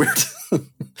 Otherwise, it'd be weird.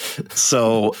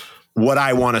 So, what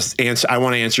I want to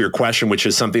answer your question, which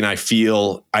is something I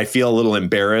feel a little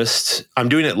embarrassed. I'm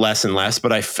doing it less and less,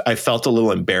 but I felt a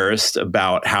little embarrassed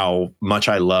about how much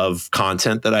I love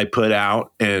content that I put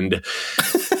out and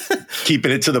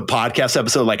keeping it to the podcast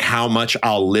episode, like how much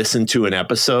I'll listen to an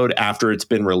episode after it's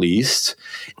been released,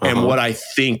 and what I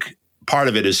think. Part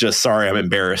of it is just, sorry, I'm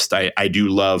embarrassed. I do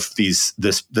love this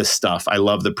stuff. I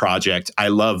love the project. I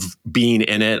love being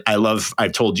in it.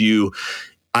 I've told you,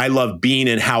 I love being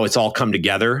in how it's all come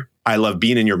together. I love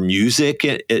being in your music.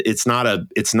 It's not a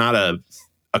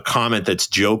comment that's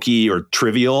jokey or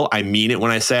trivial. I mean it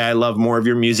when I say I love more of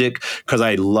your music, because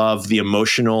I love the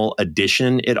emotional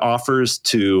addition it offers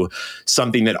to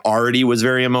something that already was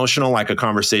very emotional, like a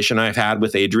conversation I've had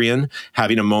with Adrienne,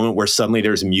 having a moment where suddenly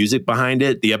there's music behind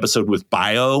it. The episode with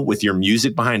Bio, with your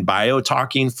music behind Bio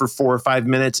talking for 4 or 5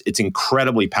 minutes, it's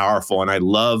incredibly powerful. And I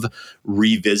love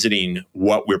revisiting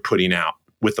what we're putting out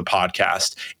with the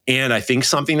podcast. And I think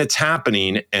something that's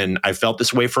happening, and I felt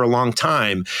this way for a long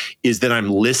time, is that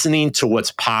I'm listening to what's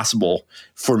possible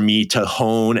for me to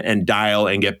hone and dial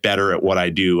and get better at what I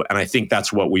do. And I think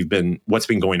that's what's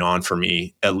been going on for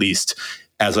me, at least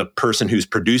as a person who's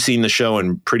producing the show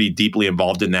and pretty deeply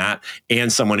involved in that,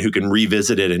 and someone who can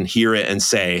revisit it and hear it and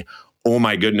say, oh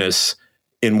my goodness,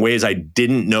 in ways I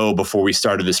didn't know before we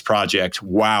started this project,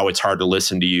 wow, it's hard to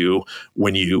listen to you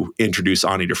when you introduce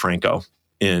Ani DeFranco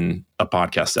in a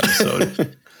podcast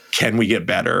episode. Can we get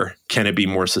better? Can it be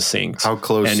more succinct? How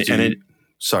close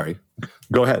sorry.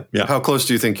 Go ahead. Yeah. How close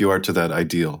do you think you are to that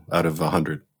ideal out of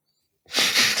 100?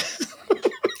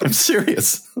 I'm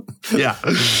serious. Yeah.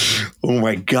 Oh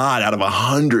my God, out of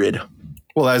 100.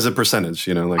 Well, as a percentage,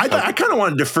 I kind of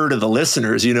want to defer to the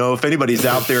listeners. If anybody's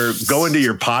out there, go into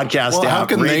your podcast app. How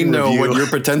can they know what your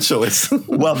potential is?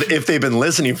 Well, if they've been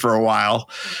listening for a while.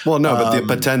 Well, no, but the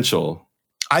potential.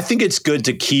 I think it's good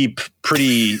to keep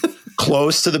pretty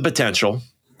close to the potential,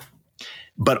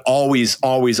 but always,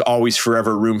 always, always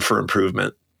forever room for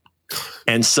improvement.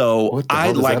 And so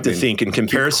I'd like to think in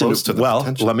comparison to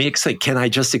let me explain. Can I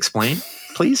just explain,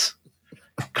 please?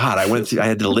 God, I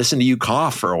had to listen to you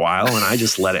cough for a while and I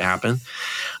just let it happen.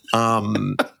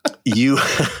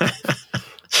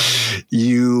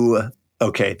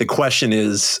 Okay, the question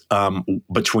is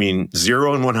between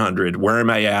 0 and 100, where am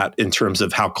I at in terms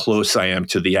of how close I am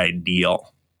to the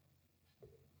ideal?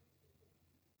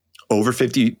 Over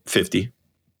 50-50.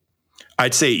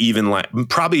 I'd say even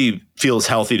probably feels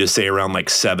healthy to say around like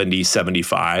 70,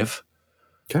 75.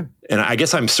 Okay. And I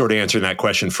guess I'm sort of answering that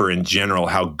question for, in general,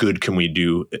 how good can we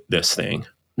do this thing?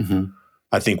 Mm-hmm.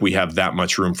 I think we have that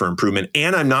much room for improvement.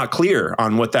 And I'm not clear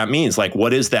on what that means. Like,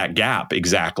 what is that gap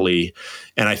exactly?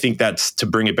 And I think that's, to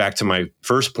bring it back to my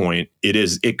first point,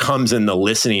 it comes in the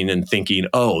listening and thinking,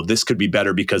 oh, this could be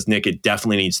better because, Nick, it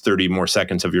definitely needs 30 more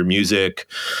seconds of your music.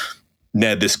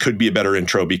 Ned, this could be a better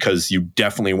intro because you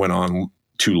definitely went on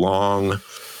too long.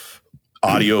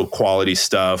 Audio quality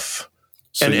stuff.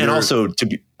 So and also to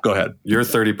be, go ahead. You're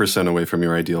 30% away from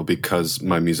your ideal because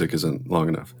my music isn't long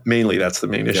enough. Mainly, that's the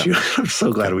main issue. I'm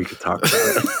so glad we could talk about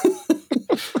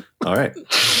it. All right.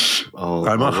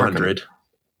 I'm 100.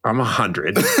 I'm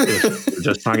 100. If we're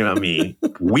just talking about me.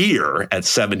 We're at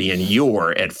 70 and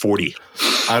you're at 40.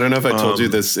 I don't know if I told you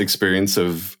this experience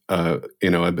of, I've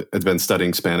been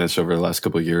studying Spanish over the last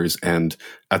couple of years and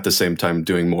at the same time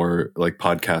doing more like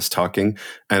podcast talking.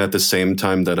 And at the same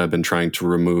time that I've been trying to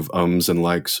remove ums and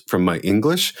likes from my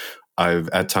English, I've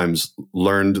at times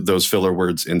learned those filler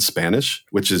words in Spanish,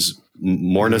 which is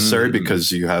more necessary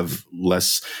because you have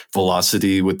less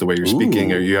velocity with the way you're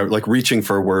speaking, or you're like reaching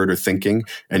for a word or thinking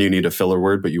and you need a filler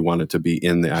word, but you want it to be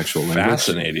in the actual language.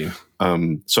 Fascinating.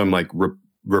 So I'm like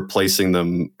replacing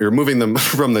them or moving them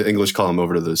from the English column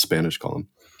over to the Spanish column.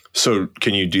 So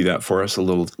can you do that for us? A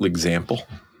little example?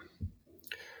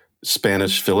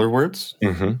 Spanish filler words?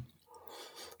 Mm-hmm.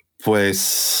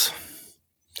 Pues,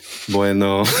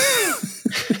 bueno,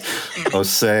 o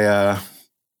sea,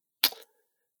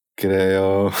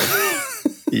 creo.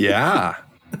 Yeah.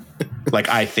 Like,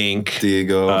 I think.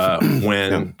 Digo.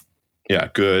 When. Yeah,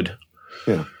 good.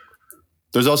 Yeah.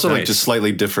 There's also like just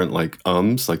slightly different like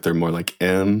ums, like they're more like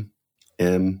M,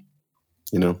 you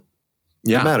know.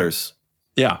 Yeah. It matters.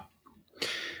 Yeah.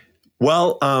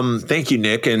 Well, thank you,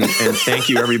 Nick, and thank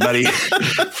you everybody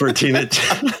for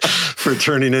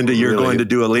turning into You're Going to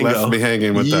Duolingo. Left me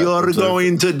hanging with that. You're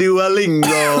going to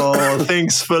Duolingo.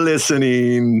 Thanks for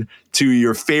listening to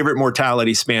your favorite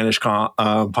mortality Spanish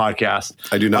podcast.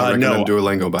 I do not recommend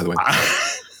Duolingo, by the way.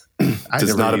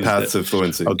 It's not a path to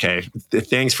fluency. Okay.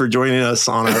 Thanks for joining us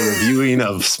on our reviewing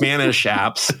of Spanish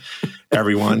apps,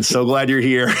 everyone. So glad you're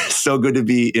here. So good to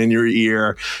be in your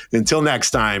ear. Until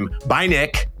next time. Bye,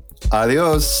 Nick.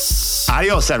 Adios.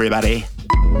 Adios, everybody.